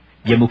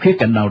 về một khía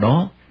cạnh nào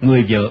đó,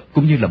 người vợ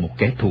cũng như là một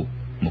kẻ thù,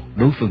 một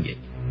đối phương vậy.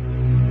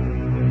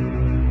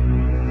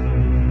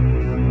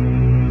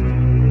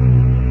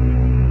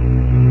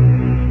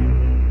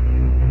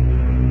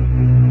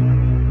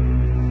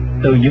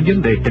 Từ những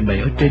vấn đề trình bày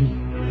ở trên,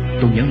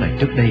 tôi nhớ lại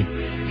trước đây,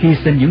 khi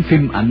xem những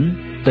phim ảnh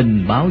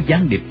tình báo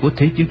gián điệp của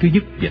Thế chiến thứ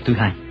nhất và thứ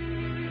hai,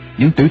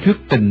 những tiểu thuyết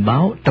tình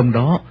báo trong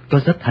đó có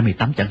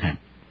Z-28 chẳng hạn.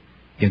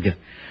 Dần dần,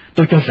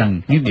 tôi cho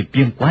rằng những điệp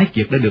viên quái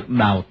kiệt đã được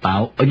đào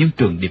tạo ở những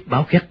trường điệp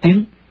báo khét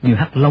tiếng như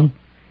Hắc Long,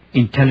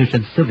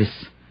 Intelligence Service,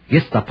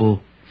 Gestapo,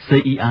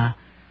 CIA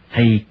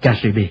hay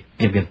KGB,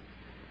 vân vân,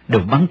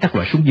 đều bắn các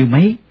loại súng như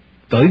máy,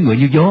 cưỡi ngựa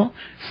như gió,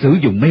 sử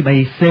dụng máy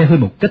bay xe hơi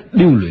một cách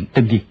điêu luyện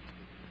tinh vi.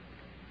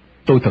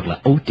 Tôi thật là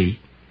ấu trĩ.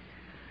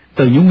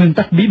 Từ những nguyên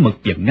tắc bí mật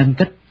và ngăn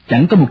cách,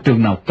 chẳng có một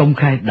trường nào công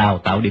khai đào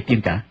tạo điệp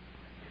viên cả.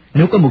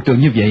 Nếu có một trường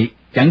như vậy,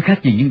 chẳng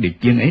khác gì những điệp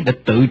viên ấy đã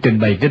tự trình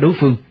bày với đối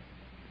phương: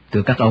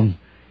 thưa các ông,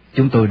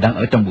 chúng tôi đang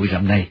ở trong bụi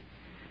rậm này.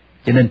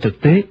 Cho nên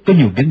thực tế có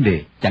nhiều vấn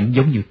đề chẳng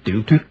giống như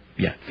tiểu thuyết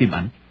và phim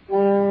ảnh.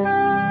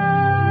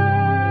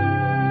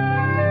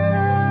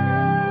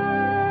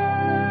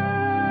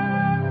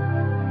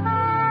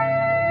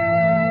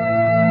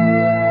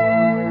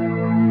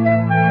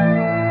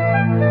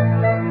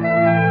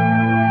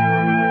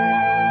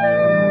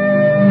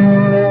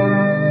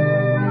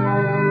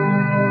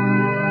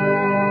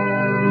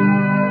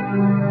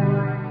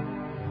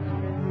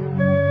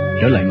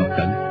 Trở lại Ngọc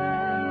Cận.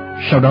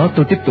 Sau đó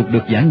tôi tiếp tục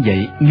được giảng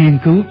dạy, nghiên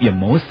cứu và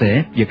mổ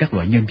xẻ về các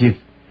loại nhân viên.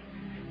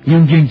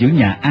 Nhân viên giữ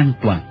nhà an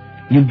toàn,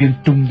 nhân viên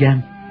trung gian,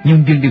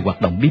 nhân viên đi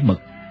hoạt động bí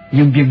mật,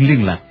 nhân viên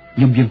liên lạc,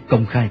 nhân viên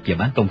công khai và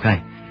bán công khai,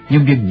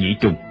 nhân viên nhị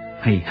trùng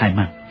hay hai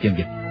mang, vân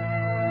vân.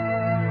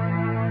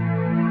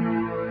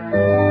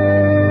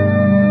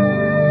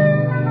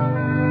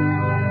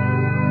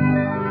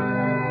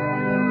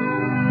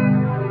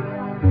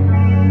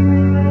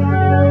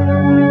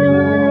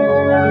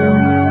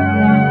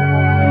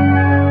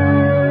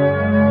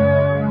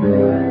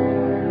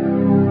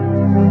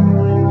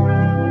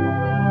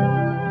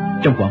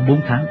 Trong khoảng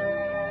 4 tháng,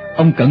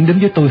 ông Cẩn đến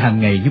với tôi hàng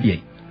ngày như vậy.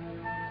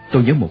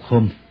 Tôi nhớ một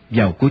hôm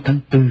vào cuối tháng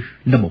 4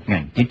 năm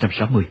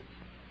 1960,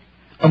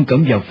 ông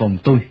Cẩn vào phòng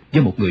tôi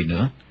với một người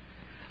nữa.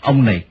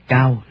 Ông này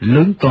cao,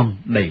 lớn con,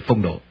 đầy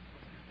phong độ.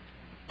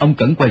 Ông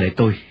Cẩn quay lại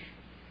tôi,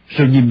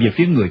 rồi nhìn về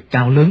phía người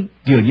cao lớn,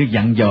 vừa như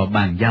dặn dò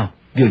bàn giao,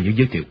 vừa như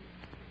giới thiệu: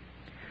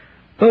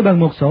 tôi bằng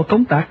một số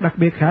công tác đặc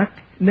biệt khác,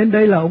 nên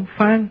đây là ông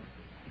Phan.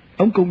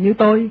 Ông cũng như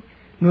tôi,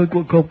 người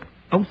của cục,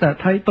 ông sẽ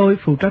thay tôi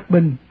phụ trách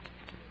bình.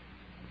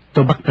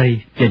 Tôi bắt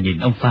tay và nhìn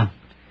ông Phan.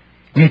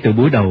 Ngay từ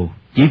buổi đầu,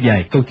 chỉ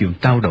vài câu chuyện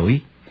trao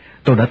đổi,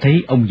 tôi đã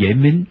thấy ông dễ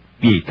mến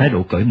vì thái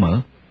độ cởi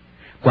mở.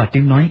 Qua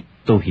tiếng nói,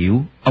 tôi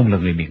hiểu ông là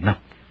người miền Nam.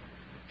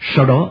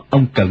 Sau đó,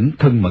 ông Cẩn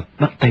thân mật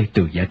bắt tay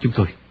từ giả chúng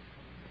tôi.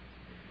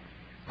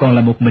 Còn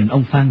là một mình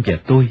ông Phan và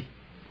tôi,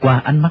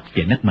 qua ánh mắt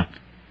và nét mặt,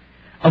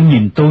 ông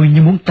nhìn tôi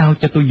như muốn trao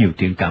cho tôi nhiều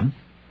thiện cảm.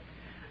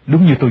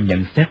 Đúng như tôi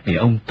nhận xét về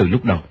ông từ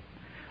lúc đầu,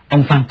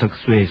 ông Phan thật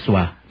xuề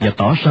xòa và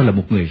tỏ ra là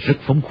một người rất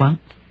phóng khoáng.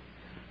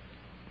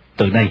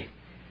 Từ đây,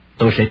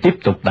 tôi sẽ tiếp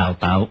tục đào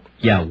tạo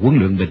và huấn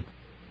luyện mình.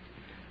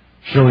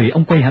 Rồi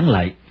ông quay hẳn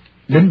lại,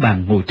 đến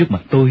bàn ngồi trước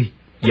mặt tôi,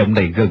 giọng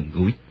đầy gần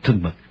gũi,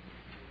 thân mật.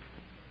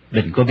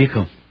 Bình có biết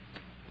không,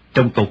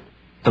 trong cục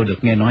tôi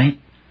được nghe nói,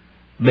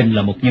 Bình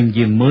là một nhân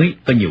viên mới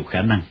có nhiều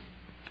khả năng.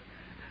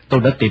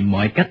 Tôi đã tìm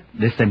mọi cách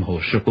để xem hồ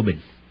sơ của Bình,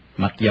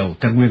 mặc dầu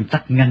theo nguyên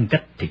tắc ngăn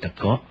cách thì thật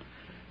khó.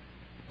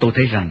 Tôi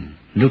thấy rằng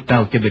nếu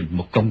trao cho Bình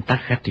một công tác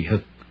khác thì hơn.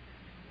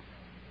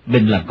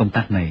 Bình làm công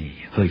tác này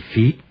hơi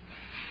phí.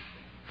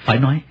 Phải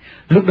nói,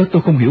 lúc đó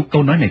tôi không hiểu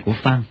câu nói này của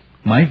Phan,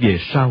 mãi về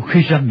sau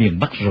khi ra miền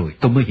Bắc rồi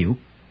tôi mới hiểu.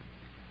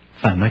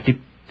 Phan nói tiếp: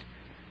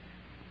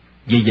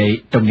 vì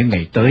vậy, trong những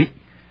ngày tới,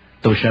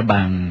 tôi sẽ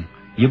bàn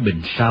với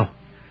Bình sau.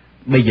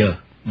 Bây giờ,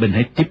 Bình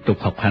hãy tiếp tục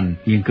học hành,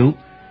 nghiên cứu,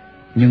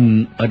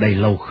 nhưng ở đây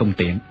lâu không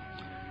tiện.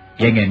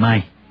 Vậy ngày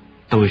mai,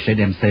 tôi sẽ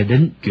đem xe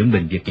đến chuyển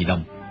Bình về Kỳ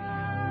Đồng.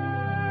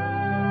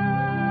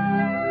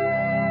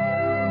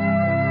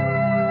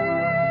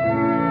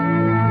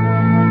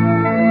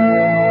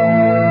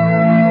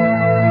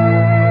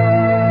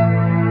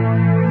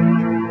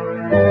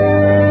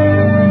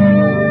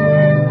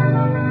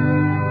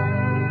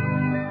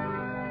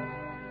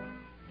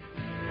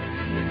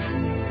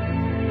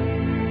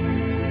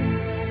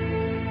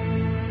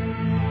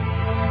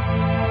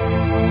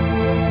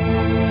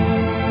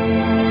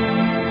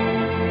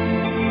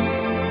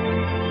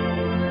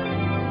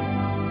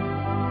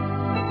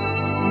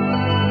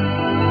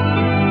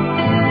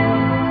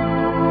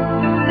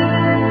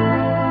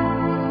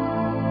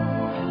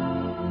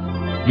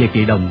 Về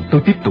Kỳ Đồng,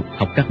 tôi tiếp tục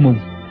học các môn,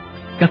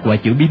 các loại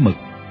chữ bí mật,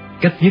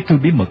 cách viết thư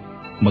bí mật,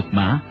 mật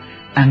mã,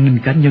 an ninh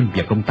cá nhân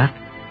và công tác,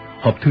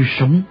 hộp thư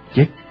sống,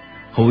 chết,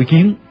 hội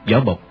kiến, vỏ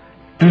bọc,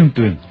 tuyên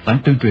truyền, phản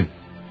tuyên truyền,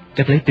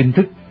 cách lấy tin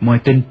tức, moi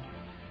tin,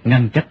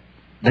 ngăn cách,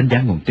 đánh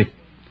giá nguồn tin.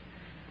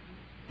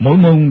 Mỗi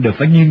môn đều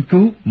phải nghiên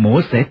cứu,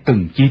 mổ xẻ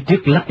từng chi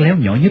tiết lắt léo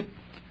nhỏ nhất,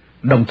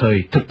 đồng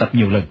thời thực tập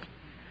nhiều lần.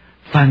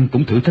 Phan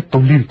cũng thử thách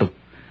tôi liên tục,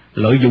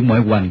 lợi dụng mọi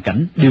hoàn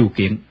cảnh, điều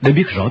kiện để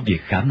biết rõ về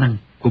khả năng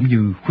cũng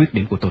như khuyết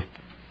điểm của tôi.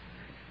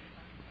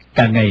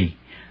 Càng ngày,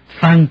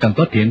 Phan càng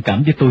có thiện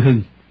cảm với tôi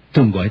hơn,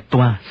 thường gọi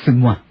toa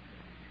xưng hoa.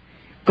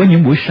 Có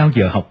những buổi sau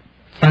giờ học,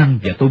 Phan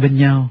và tôi bên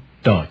nhau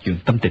trò chuyện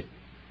tâm tình.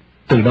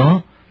 Từ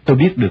đó, tôi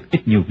biết được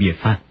ít nhiều về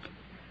Phan.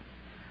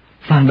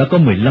 Phan đã có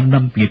 15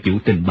 năm nghiệp vụ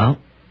tình báo.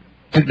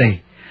 Trước đây,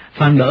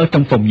 Phan đã ở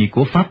trong phòng nhì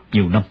của Pháp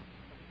nhiều năm.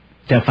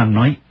 Cha Phan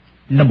nói,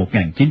 năm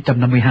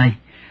 1952,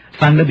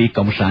 Phan đã bị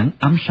Cộng sản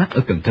ám sát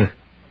ở Cần Thơ.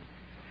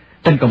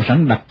 Tên Cộng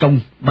sản đặt công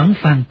bắn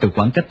Phan từ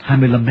khoảng cách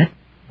 25 mét,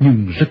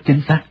 nhưng rất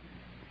chính xác.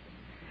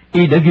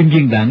 Y đã ghim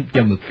viên đạn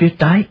vào ngực phía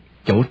trái,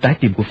 chỗ trái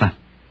tim của Phan.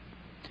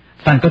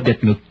 Phan có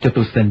đệt ngực cho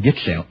tôi xem vết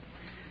sẹo.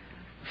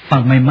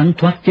 Phan may mắn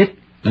thoát chết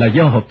là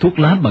do hộp thuốc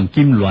lá bằng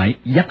kim loại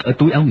dắt ở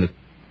túi áo ngực.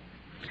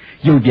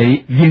 Dù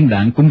vậy, viên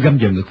đạn cũng găm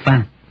vào ngực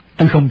Phan,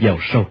 tôi không vào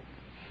sâu.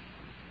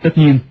 Tất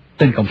nhiên,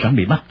 tên Cộng sản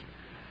bị bắt.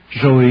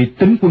 Rồi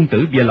tính quân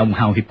tử và lòng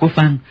hào hiệp của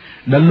Phan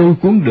đã lôi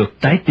cuốn được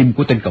trái tim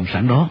của tên Cộng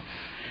sản đó.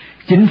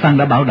 Chính Phan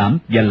đã bảo đảm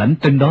và lãnh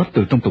tên đó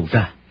từ trong tù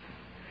ra.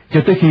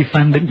 Cho tới khi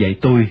Phan đến dạy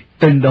tôi,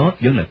 tên đó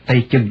vẫn là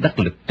tay chân đắc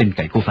lực tin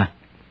cậy của Phan.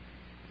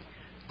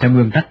 Theo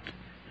nguyên tắc,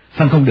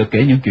 Phan không được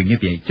kể những chuyện như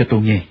vậy cho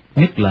tôi nghe,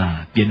 nhất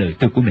là về đời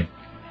tư của mình.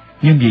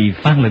 Nhưng vì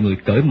Phan là người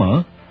cởi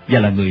mở và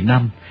là người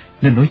Nam,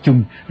 nên nói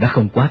chung đã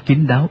không quá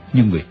kín đáo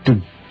như người Trung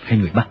hay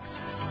người Bắc.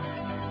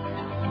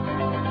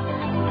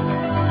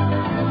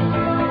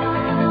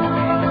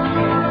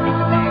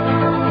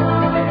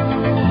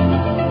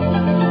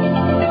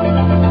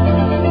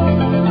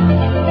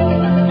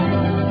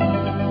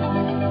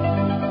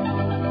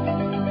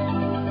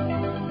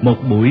 Một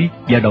buổi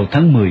vào đầu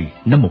tháng 10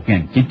 năm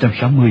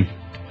 1960,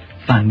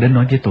 Phan đến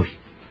nói với tôi,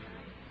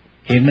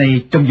 hiện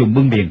nay trong vùng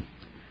Bưng Biển,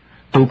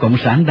 tụ Cộng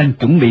sản đang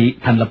chuẩn bị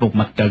thành lập một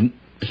mặt trận,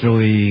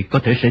 rồi có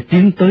thể sẽ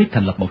tiến tới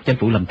thành lập một chính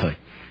phủ lâm thời.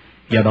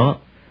 Do đó,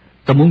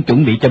 tôi muốn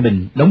chuẩn bị cho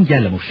Bình đóng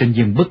vai là một sinh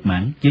viên bất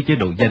mãn với chế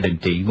độ gia đình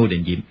trị Ngô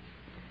Đình Diệm.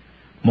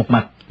 Một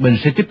mặt, Bình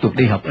sẽ tiếp tục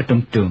đi học ở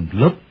trong trường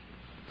lớp.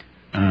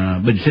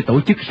 Bình sẽ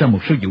tổ chức ra một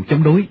số vụ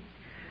chống đối,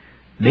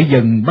 để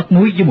dần bắt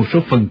mối với một số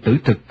phần tử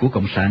thực của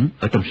Cộng sản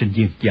ở trong sinh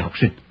viên và học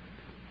sinh.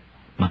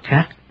 Mặt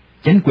khác,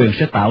 chính quyền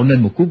sẽ tạo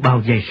nên một cú bao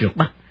vây rượt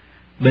bắt.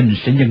 Bình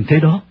sẽ nhân thế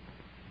đó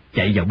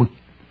chạy vào Bưng.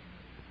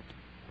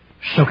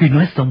 Sau khi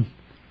nói xong,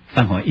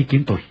 Phan hỏi ý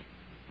kiến tôi.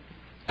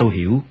 Tôi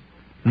hiểu,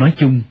 nói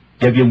chung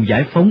vào vùng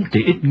giải phóng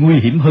thì ít nguy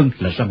hiểm hơn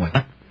là ra ngoài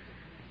Bắc.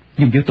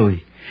 Nhưng với tôi,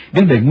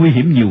 vấn đề nguy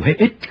hiểm nhiều hay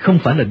ít không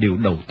phải là điều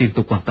đầu tiên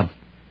tôi quan tâm.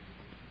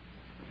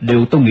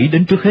 Điều tôi nghĩ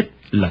đến trước hết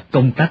là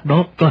công tác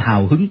đó có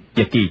hào hứng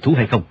và kỳ thú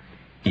hay không.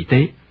 Vì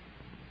thế,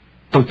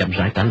 tôi chậm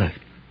rãi trả lời.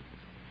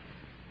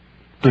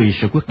 Tùy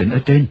sự quyết định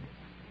ở trên.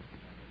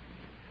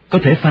 Có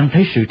thể Phan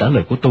thấy sự trả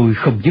lời của tôi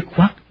không dứt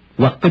khoát,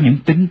 hoặc có những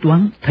tính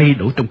toán thay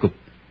đổi trong cục,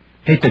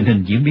 hay tình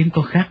hình diễn biến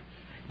có khác.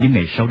 Nhưng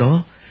ngày sau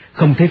đó,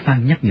 không thấy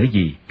Phan nhắc nhở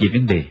gì về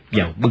vấn đề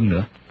vào Bưng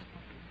nữa.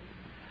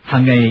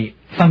 Hàng ngày,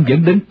 Phan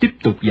vẫn đến tiếp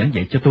tục giảng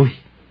dạy cho tôi.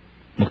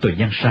 Một thời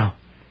gian sau,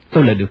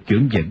 tôi lại được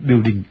chuyển về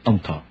building ông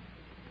Thọ.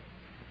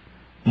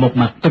 Một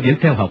mặt tôi vẫn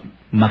theo học,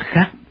 mặt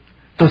khác,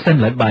 tôi xem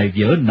lại bài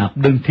vở nạp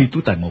đơn thi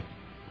tú tài 1.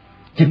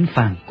 Chính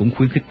Phan cũng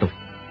khuyến khích tôi.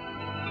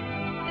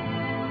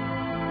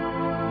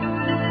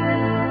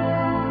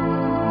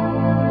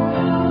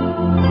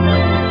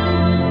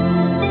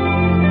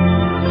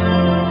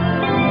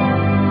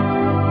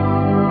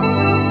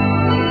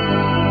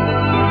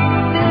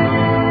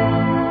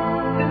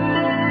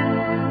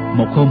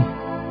 Một hôm,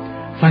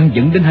 Phan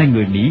dẫn đến hai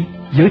người Mỹ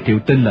giới thiệu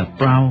tên là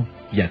Brown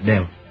và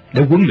Dell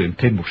để huấn luyện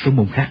thêm một số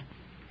môn khác.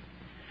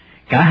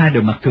 Cả hai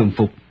đều mặc thường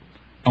phục.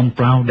 Ông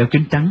Brown đeo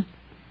kính trắng.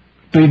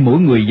 Tuy mỗi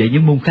người dạy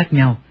những môn khác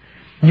nhau,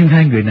 nhưng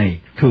hai người này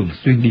thường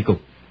xuyên đi cùng.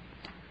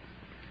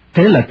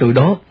 Thế là từ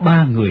đó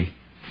ba người,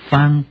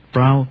 Phan,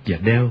 Brown và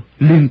Dell,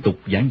 liên tục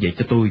giảng dạy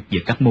cho tôi về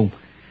các môn: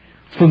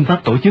 phương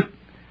pháp tổ chức,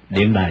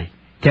 điện đài,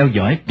 theo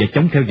dõi và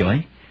chống theo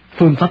dõi,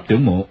 phương pháp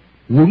tuyển mộ,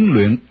 huấn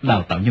luyện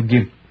đào tạo nhân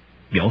viên,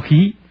 võ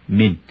khí,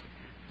 mìn,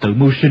 tự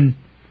mưu sinh,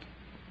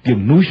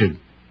 vùng núi rừng,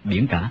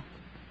 biển cả,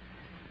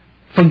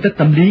 phân tích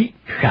tâm lý,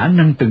 khả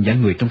năng từng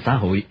dạng người trong xã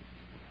hội,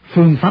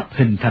 phương pháp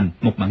hình thành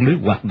một mạng lưới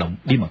hoạt động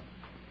bí mật.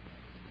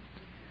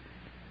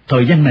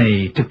 Thời gian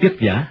này thật vất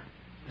vả,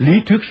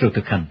 lý thuyết rồi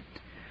thực hành.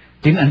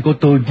 Tiếng Anh của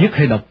tôi viết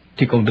hay đọc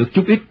thì còn được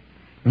chút ít,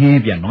 nghe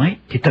và nói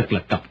thì thật là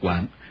cập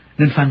quạng,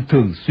 nên Phan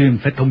thường xuyên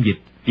phải thông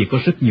dịch vì có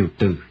rất nhiều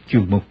từ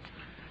chuyên môn.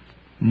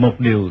 Một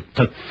điều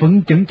thật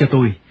phấn chấn cho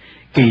tôi,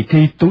 kỳ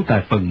thi tú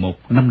tài phần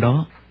 1 năm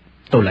đó,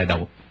 tôi lại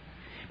đậu.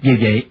 Vì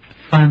vậy,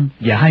 Phan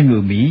và hai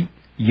người Mỹ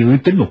dự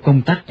tính một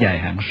công tác dài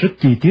hạn rất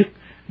chi tiết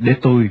để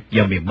tôi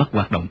vào miền Bắc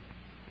hoạt động.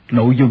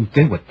 Nội dung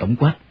kế hoạch tổng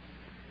quát: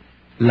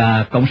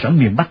 là Cộng sản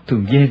miền Bắc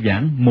thường ve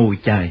vãn, mồi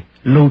chài,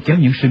 lôi kéo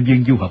những sinh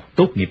viên du học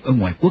tốt nghiệp ở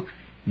ngoại quốc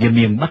và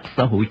miền Bắc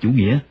xã hội chủ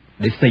nghĩa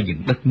để xây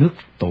dựng đất nước,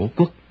 tổ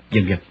quốc,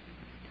 vân vân.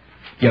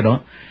 Do đó,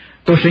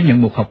 tôi sẽ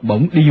nhận một học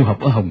bổng đi du học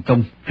ở Hồng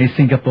Kông hay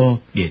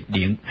Singapore về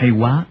điện hay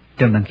hóa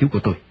theo năng khiếu của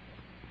tôi.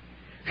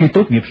 Khi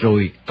tốt nghiệp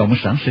rồi, Cộng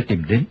sản sẽ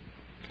tìm đến.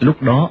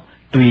 Lúc đó,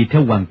 tùy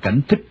theo hoàn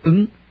cảnh thích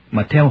ứng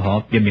mà theo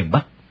họ về miền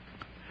Bắc.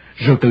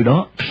 Rồi từ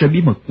đó sẽ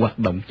bí mật hoạt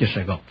động cho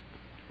Sài Gòn.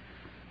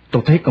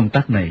 Tôi thấy công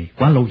tác này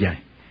quá lâu dài,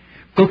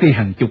 có khi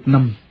hàng chục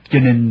năm, cho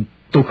nên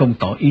tôi không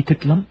tỏ ý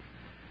thích lắm.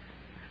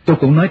 Tôi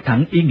cũng nói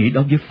thẳng ý nghĩ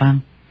đó với Phan.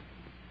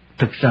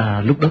 Thực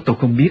ra lúc đó tôi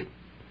không biết,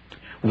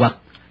 hoặc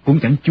cũng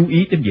chẳng chú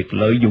ý đến việc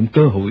lợi dụng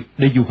cơ hội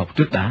để du học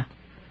trước đã,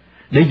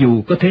 để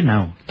dù có thế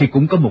nào thì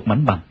cũng có một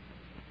mảnh bằng.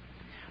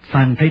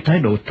 Phan thấy thái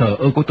độ thờ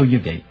ơ của tôi như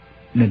vậy,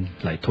 nên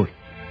lại thôi.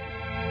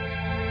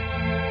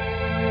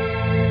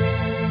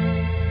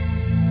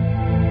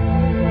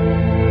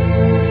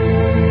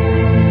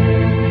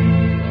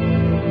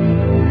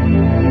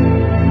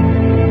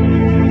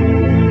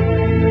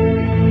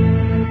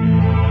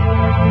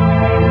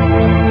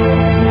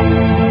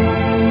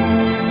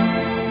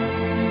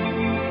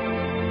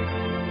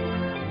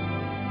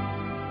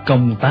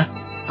 Công tác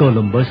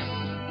Columbus.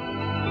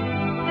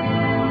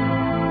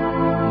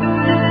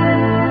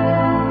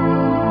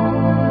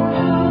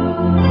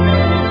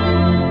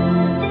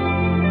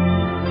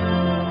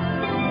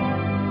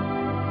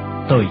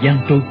 Thời gian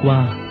trôi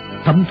qua,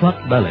 thấm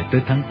thoát đã lại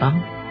tới tháng 8.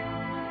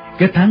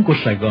 Cái tháng của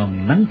Sài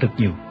Gòn nắng thật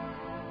nhiều.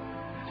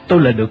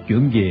 Tôi lại được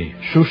chuyển về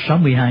số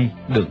 62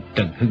 đường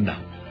Trần Hưng Đạo.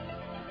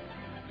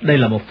 Đây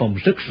là một phòng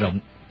rất rộng,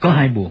 có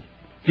 2 buồng,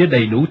 với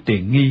đầy đủ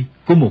tiện nghi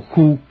của một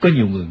khu có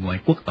nhiều người ngoại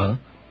quốc ở.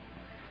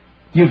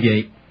 Như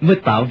vậy mới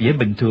tạo vẻ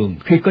bình thường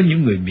khi có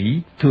những người Mỹ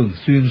thường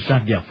xuyên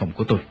ra vào phòng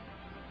của tôi.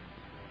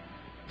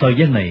 Thời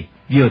gian này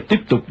vừa tiếp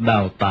tục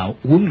đào tạo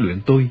huấn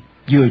luyện tôi,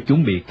 vừa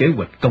chuẩn bị kế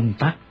hoạch công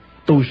tác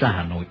tôi ra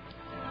Hà Nội.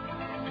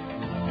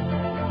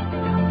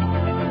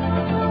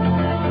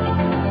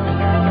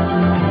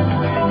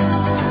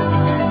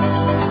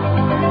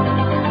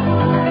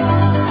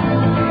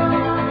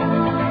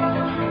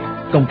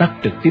 Công tác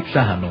trực tiếp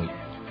ra Hà Nội,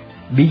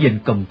 bí danh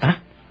công tác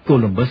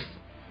Columbus,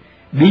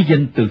 bí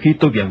danh từ khi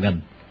tôi vào ngành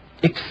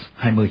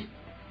X20,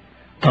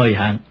 thời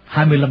hạn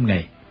 25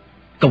 ngày,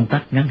 công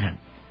tác ngắn hạn.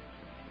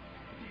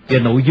 Về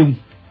nội dung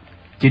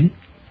chính: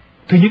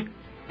 thứ nhất,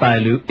 tài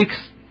liệu X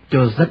cho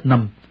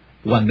Z5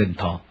 Hoàng Đình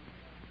Thọ.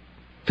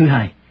 Thứ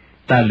hai,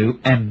 tài liệu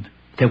M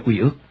theo quy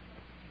ước.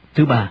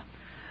 Thứ ba,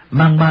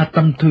 mang ma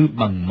tâm thư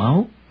bằng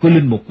máu của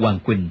linh mục Hoàng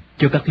Quỳnh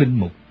cho các linh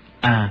mục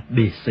A, B,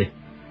 C.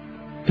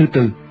 Thứ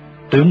tư,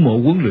 tuyển mộ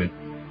huấn luyện.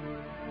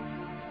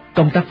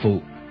 Công tác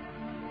phụ: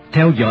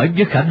 theo dõi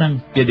với khả năng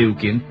và điều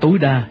kiện tối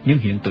đa những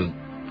hiện tượng.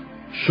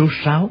 Số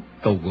 6,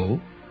 cầu gỗ.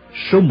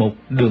 Số 1,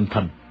 đường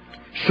thành.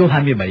 Số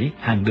 27,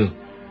 hàng đường.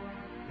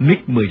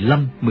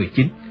 MiG-15,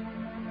 19.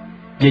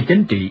 Về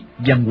chính trị,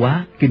 văn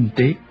hóa, kinh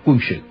tế, quân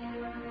sự.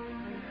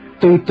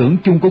 Tư tưởng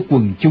chung của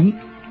quần chúng,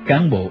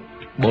 cán bộ,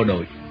 bộ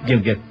đội,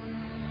 vân vân.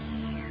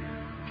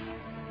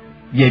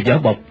 Về vỏ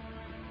bọc: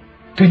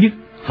 thứ nhất,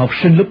 học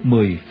sinh lớp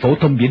 10 phổ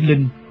thông Vĩnh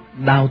Linh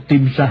đao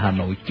tim ra Hà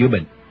Nội chữa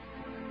bệnh.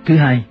 Thứ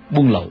hai,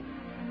 buôn lậu.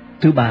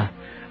 Thứ ba,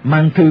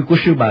 mang thư của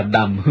sư bà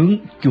Đàm Hướng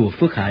chùa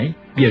Phước Hải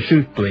và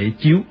sư Tuệ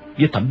Chiếu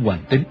với Thẩm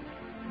Hoàng Tính.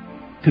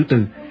 Thứ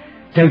tư,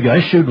 theo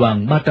dõi sư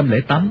đoàn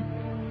 308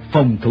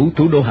 phòng thủ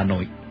thủ đô Hà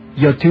Nội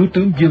do thiếu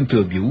tướng Dương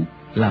Thừa Vũ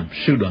làm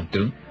sư đoàn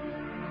trưởng.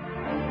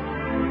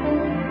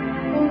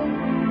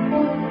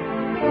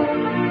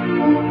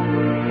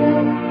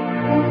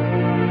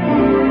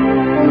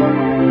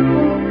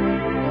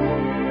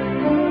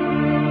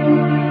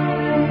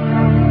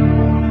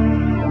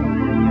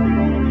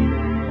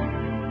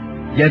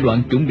 Giai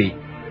đoạn chuẩn bị: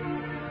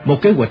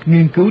 một kế hoạch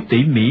nghiên cứu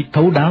tỉ mỉ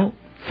thấu đáo,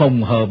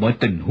 phòng hờ mọi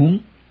tình huống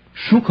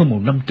suốt hơn 1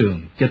 năm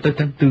trường cho tới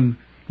tháng 4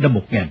 năm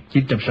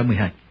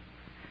 1962.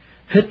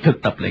 Hết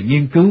thực tập lại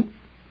nghiên cứu,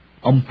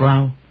 ông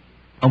Brown,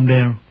 ông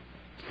Dale,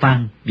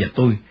 Phan và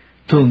tôi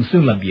thường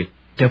xuyên làm việc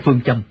theo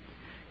phương châm: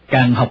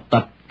 càng học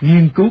tập,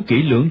 nghiên cứu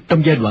kỹ lưỡng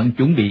trong giai đoạn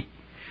chuẩn bị,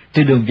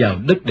 thì đường vào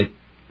đất địch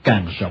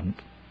càng rộng,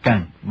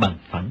 càng bằng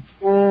phẳng.